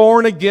a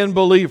born-again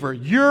believer,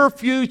 your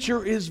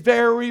future is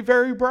very,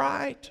 very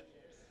bright.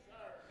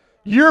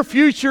 Your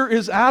future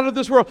is out of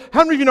this world. How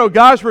many of you know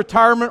God's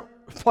retirement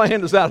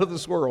plan is out of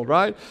this world,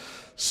 right?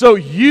 So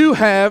you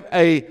have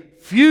a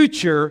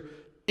future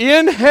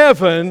in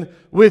heaven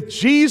with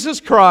Jesus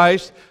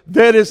Christ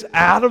that is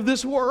out of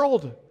this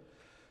world.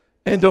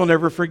 And don't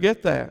ever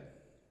forget that,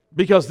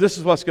 because this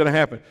is what's going to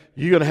happen.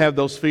 You're going to have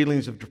those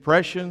feelings of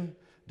depression,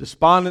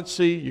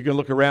 despondency. You're going to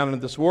look around in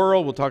this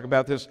world. We'll talk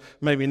about this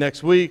maybe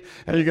next week.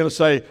 And you're going to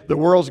say, the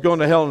world's going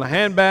to hell in a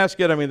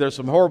handbasket. I mean, there's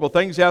some horrible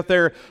things out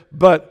there.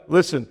 But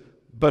listen,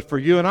 but for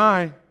you and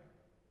I,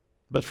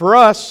 but for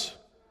us,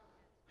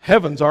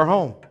 heaven's our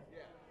home.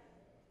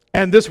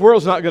 And this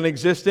world's not going to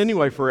exist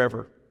anyway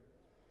forever.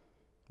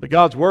 But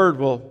God's Word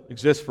will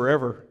exist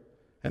forever.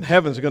 And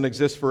heaven's going to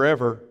exist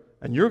forever.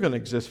 And you're going to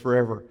exist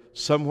forever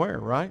somewhere,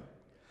 right?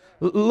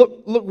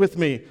 Look with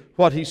me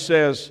what he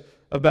says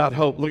about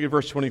hope. Look at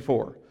verse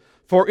 24.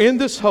 For in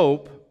this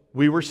hope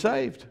we were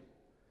saved.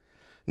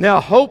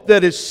 Now hope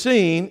that is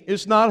seen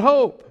is not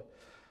hope.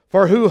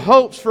 For who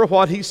hopes for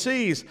what he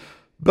sees?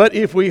 But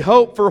if we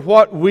hope for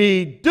what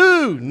we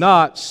do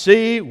not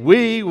see,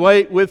 we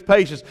wait with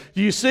patience.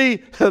 Do you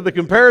see the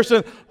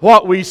comparison?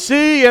 What we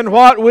see and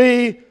what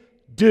we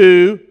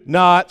do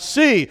not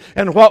see.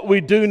 And what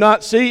we do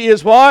not see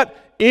is what?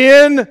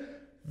 Invisible.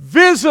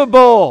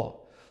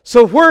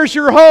 So where's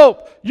your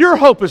hope? Your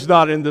hope is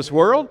not in this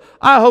world.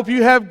 I hope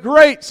you have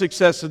great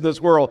success in this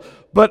world.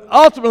 But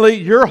ultimately,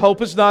 your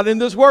hope is not in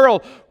this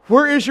world.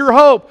 Where is your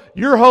hope?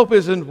 Your hope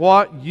is in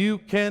what you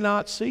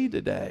cannot see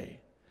today.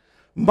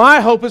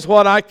 My hope is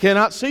what I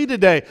cannot see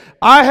today.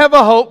 I have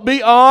a hope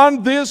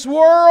beyond this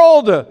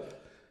world.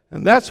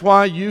 And that's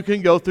why you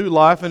can go through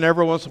life and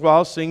every once in a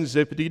while sing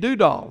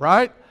Zippity-Doo-Dah,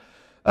 right?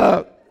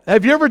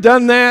 Have you ever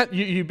done that?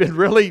 You've been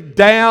really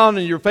down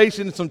and you're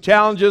facing some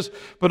challenges,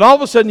 but all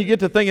of a sudden you get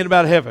to thinking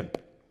about heaven.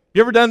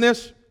 You ever done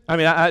this? I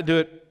mean, I do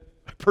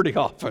it pretty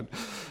often.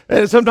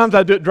 And sometimes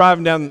I do it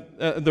driving down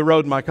the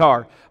road in my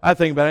car. I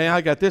think about, hey,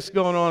 I got this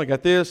going on, I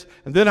got this.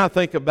 And then I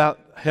think about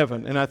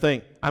heaven, and I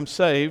think, I'm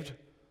saved,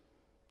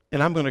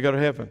 and I'm going to go to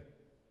heaven.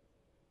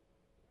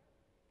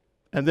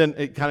 And then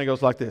it kind of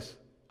goes like this.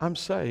 I'm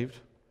saved,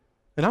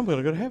 and I'm going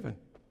to go to heaven.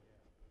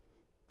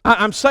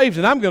 I'm saved,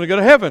 and I'm going to go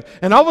to heaven.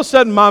 And all of a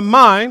sudden, my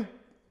mind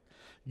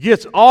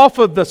gets off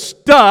of the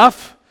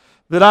stuff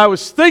that I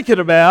was thinking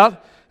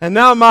about, and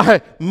now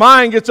my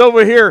mind gets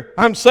over here.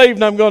 I'm saved,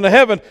 and I'm going to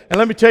heaven. And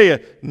let me tell you,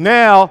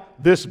 now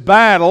this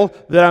battle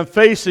that I'm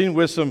facing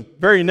with some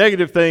very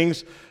negative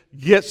things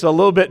gets a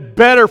little bit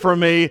better for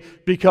me,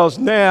 because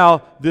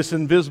now this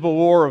invisible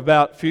war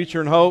about future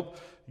and hope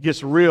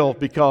gets real,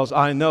 because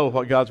I know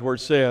what God's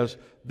Word says.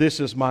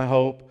 This is my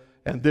hope,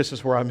 and this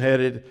is where I'm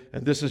headed,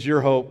 and this is your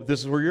hope,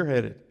 this is where you're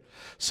headed.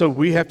 So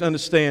we have to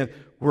understand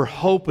we're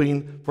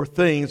hoping for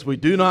things we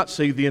do not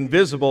see, the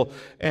invisible,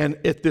 and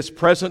at this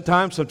present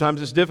time,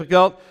 sometimes it's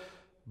difficult,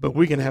 but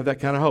we can have that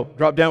kind of hope.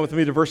 Drop down with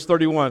me to verse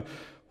 31.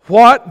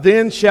 What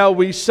then shall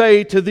we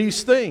say to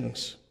these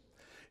things?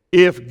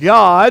 If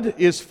God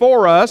is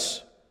for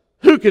us,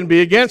 who can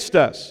be against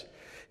us?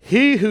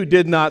 He who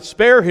did not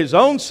spare his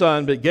own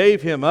Son, but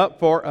gave him up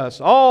for us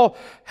all,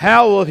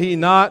 how will he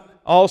not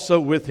also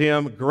with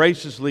him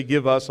graciously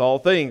give us all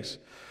things?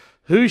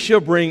 Who shall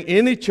bring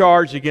any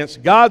charge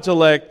against God's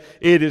elect?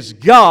 It is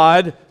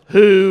God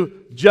who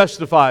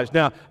justifies.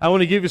 Now, I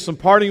want to give you some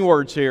parting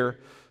words here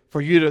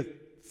for you to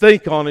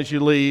think on as you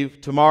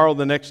leave tomorrow,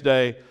 the next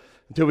day,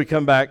 until we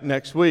come back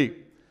next week.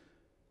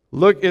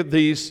 Look at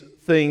these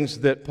things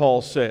that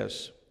Paul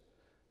says.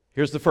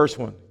 Here's the first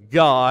one.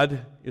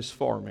 God is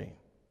for me.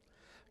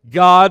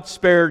 God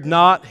spared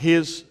not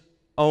his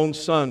own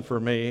Son for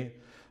me.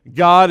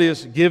 God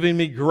is giving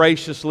me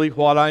graciously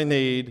what I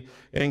need,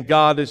 and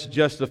God is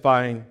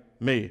justifying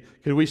me.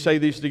 Could we say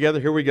these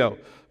together? Here we go.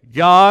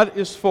 God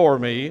is for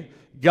me.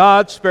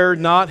 God spared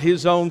not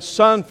his own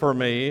Son for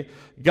me.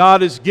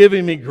 God is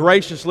giving me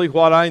graciously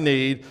what I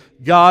need.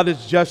 God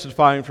is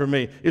justifying for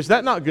me. Is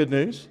that not good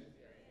news?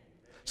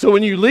 So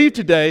when you leave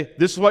today,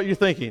 this is what you're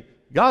thinking.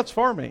 God's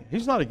for me.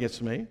 He's not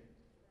against me.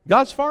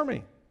 God's for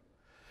me.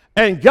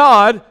 And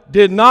God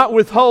did not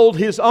withhold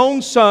His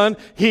own Son.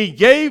 He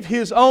gave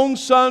His own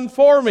Son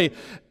for me.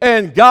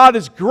 And God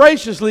has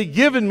graciously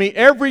given me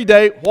every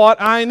day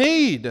what I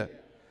need.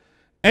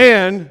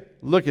 And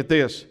look at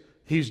this.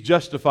 He's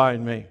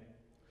justifying me.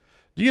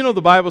 Do you know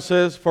the Bible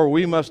says, for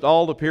we must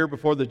all appear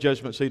before the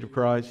judgment seat of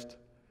Christ?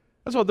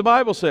 That's what the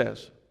Bible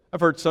says. I've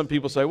heard some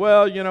people say,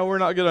 well, we're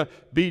not going to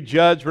be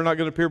judged. We're not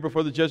going to appear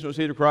before the judgment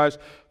seat of Christ.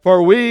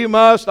 For we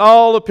must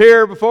all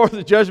appear before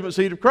the judgment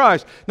seat of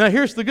Christ. Now,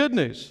 here's the good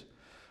news.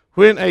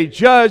 When a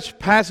judge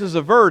passes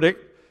a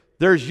verdict,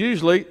 there's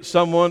usually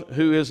someone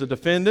who is a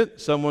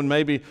defendant, someone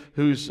maybe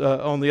who's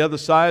on the other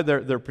side.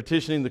 They're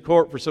petitioning the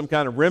court for some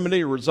kind of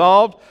remedy or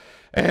resolved.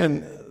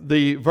 And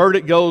the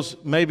verdict goes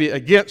maybe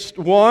against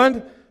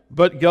one,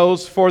 but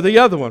goes for the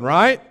other one,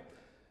 right?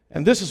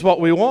 And this is what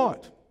we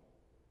want.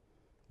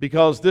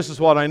 Because this is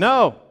what I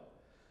know.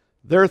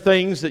 There are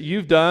things that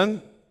you've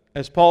done,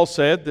 as Paul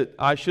said, that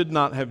I should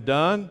not have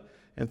done,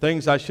 and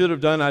things I should have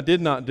done I did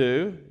not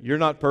do. You're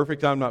not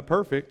perfect, I'm not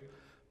perfect.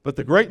 But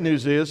the great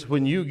news is,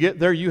 when you get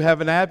there, you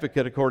have an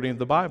advocate according to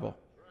the Bible.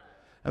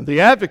 And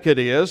the advocate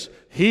is,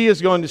 he is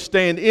going to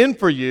stand in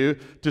for you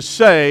to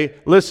say,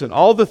 listen,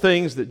 all the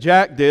things that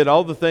Jack did,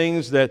 all the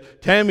things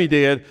that Tammy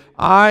did,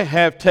 I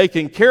have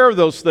taken care of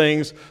those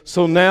things,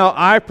 so now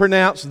I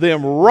pronounce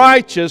them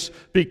righteous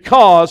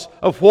because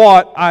of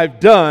what I've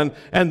done,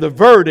 and the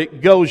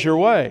verdict goes your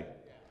way.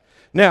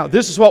 Now,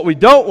 this is what we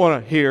don't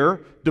want to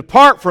hear.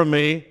 Depart from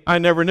me, I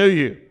never knew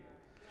you.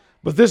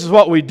 But this is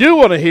what we do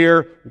want to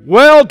hear.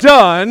 Well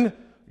done,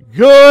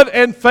 good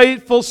and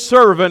faithful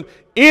servant.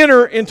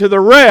 Enter into the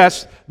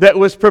rest that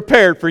was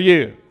prepared for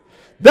you.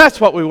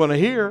 That's what we want to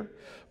hear.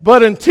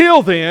 But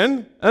until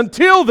then,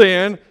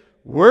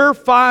 we're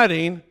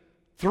fighting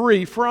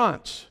three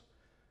fronts.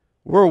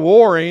 We're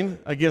warring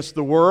against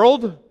the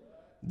world,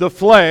 the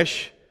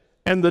flesh,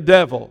 and the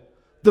devil.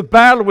 The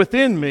battle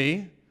within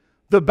me,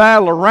 the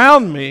battle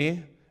around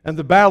me, and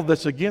the battle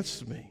that's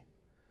against me.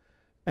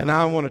 And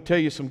I want to tell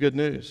you some good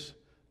news.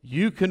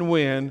 You can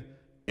win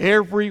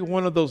every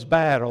one of those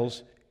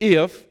battles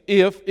if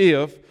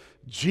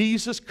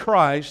Jesus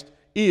Christ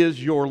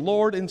is your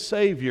Lord and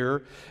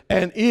Savior,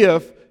 and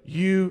if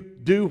you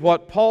do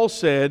what Paul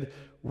said,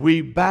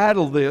 we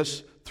battle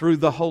this through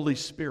the Holy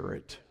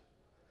Spirit.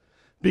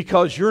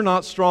 Because you're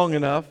not strong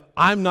enough,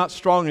 I'm not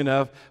strong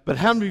enough, but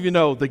how many of you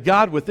know the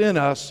God within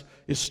us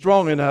is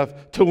strong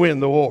enough to win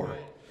the war?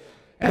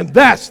 And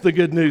that's the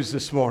good news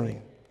this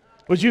morning.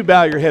 Would you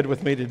bow your head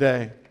with me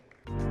today?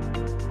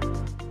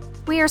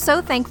 We are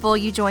so thankful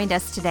you joined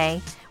us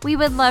today. We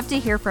would love to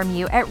hear from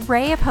you at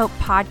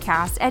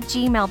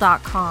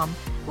rayofhopepodcast@gmail.com.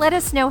 Let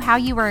us know how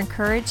you were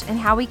encouraged and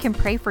how we can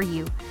pray for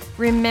you.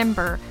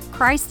 Remember,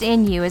 Christ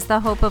in you is the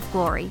hope of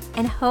glory,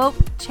 and hope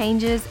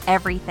changes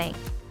everything.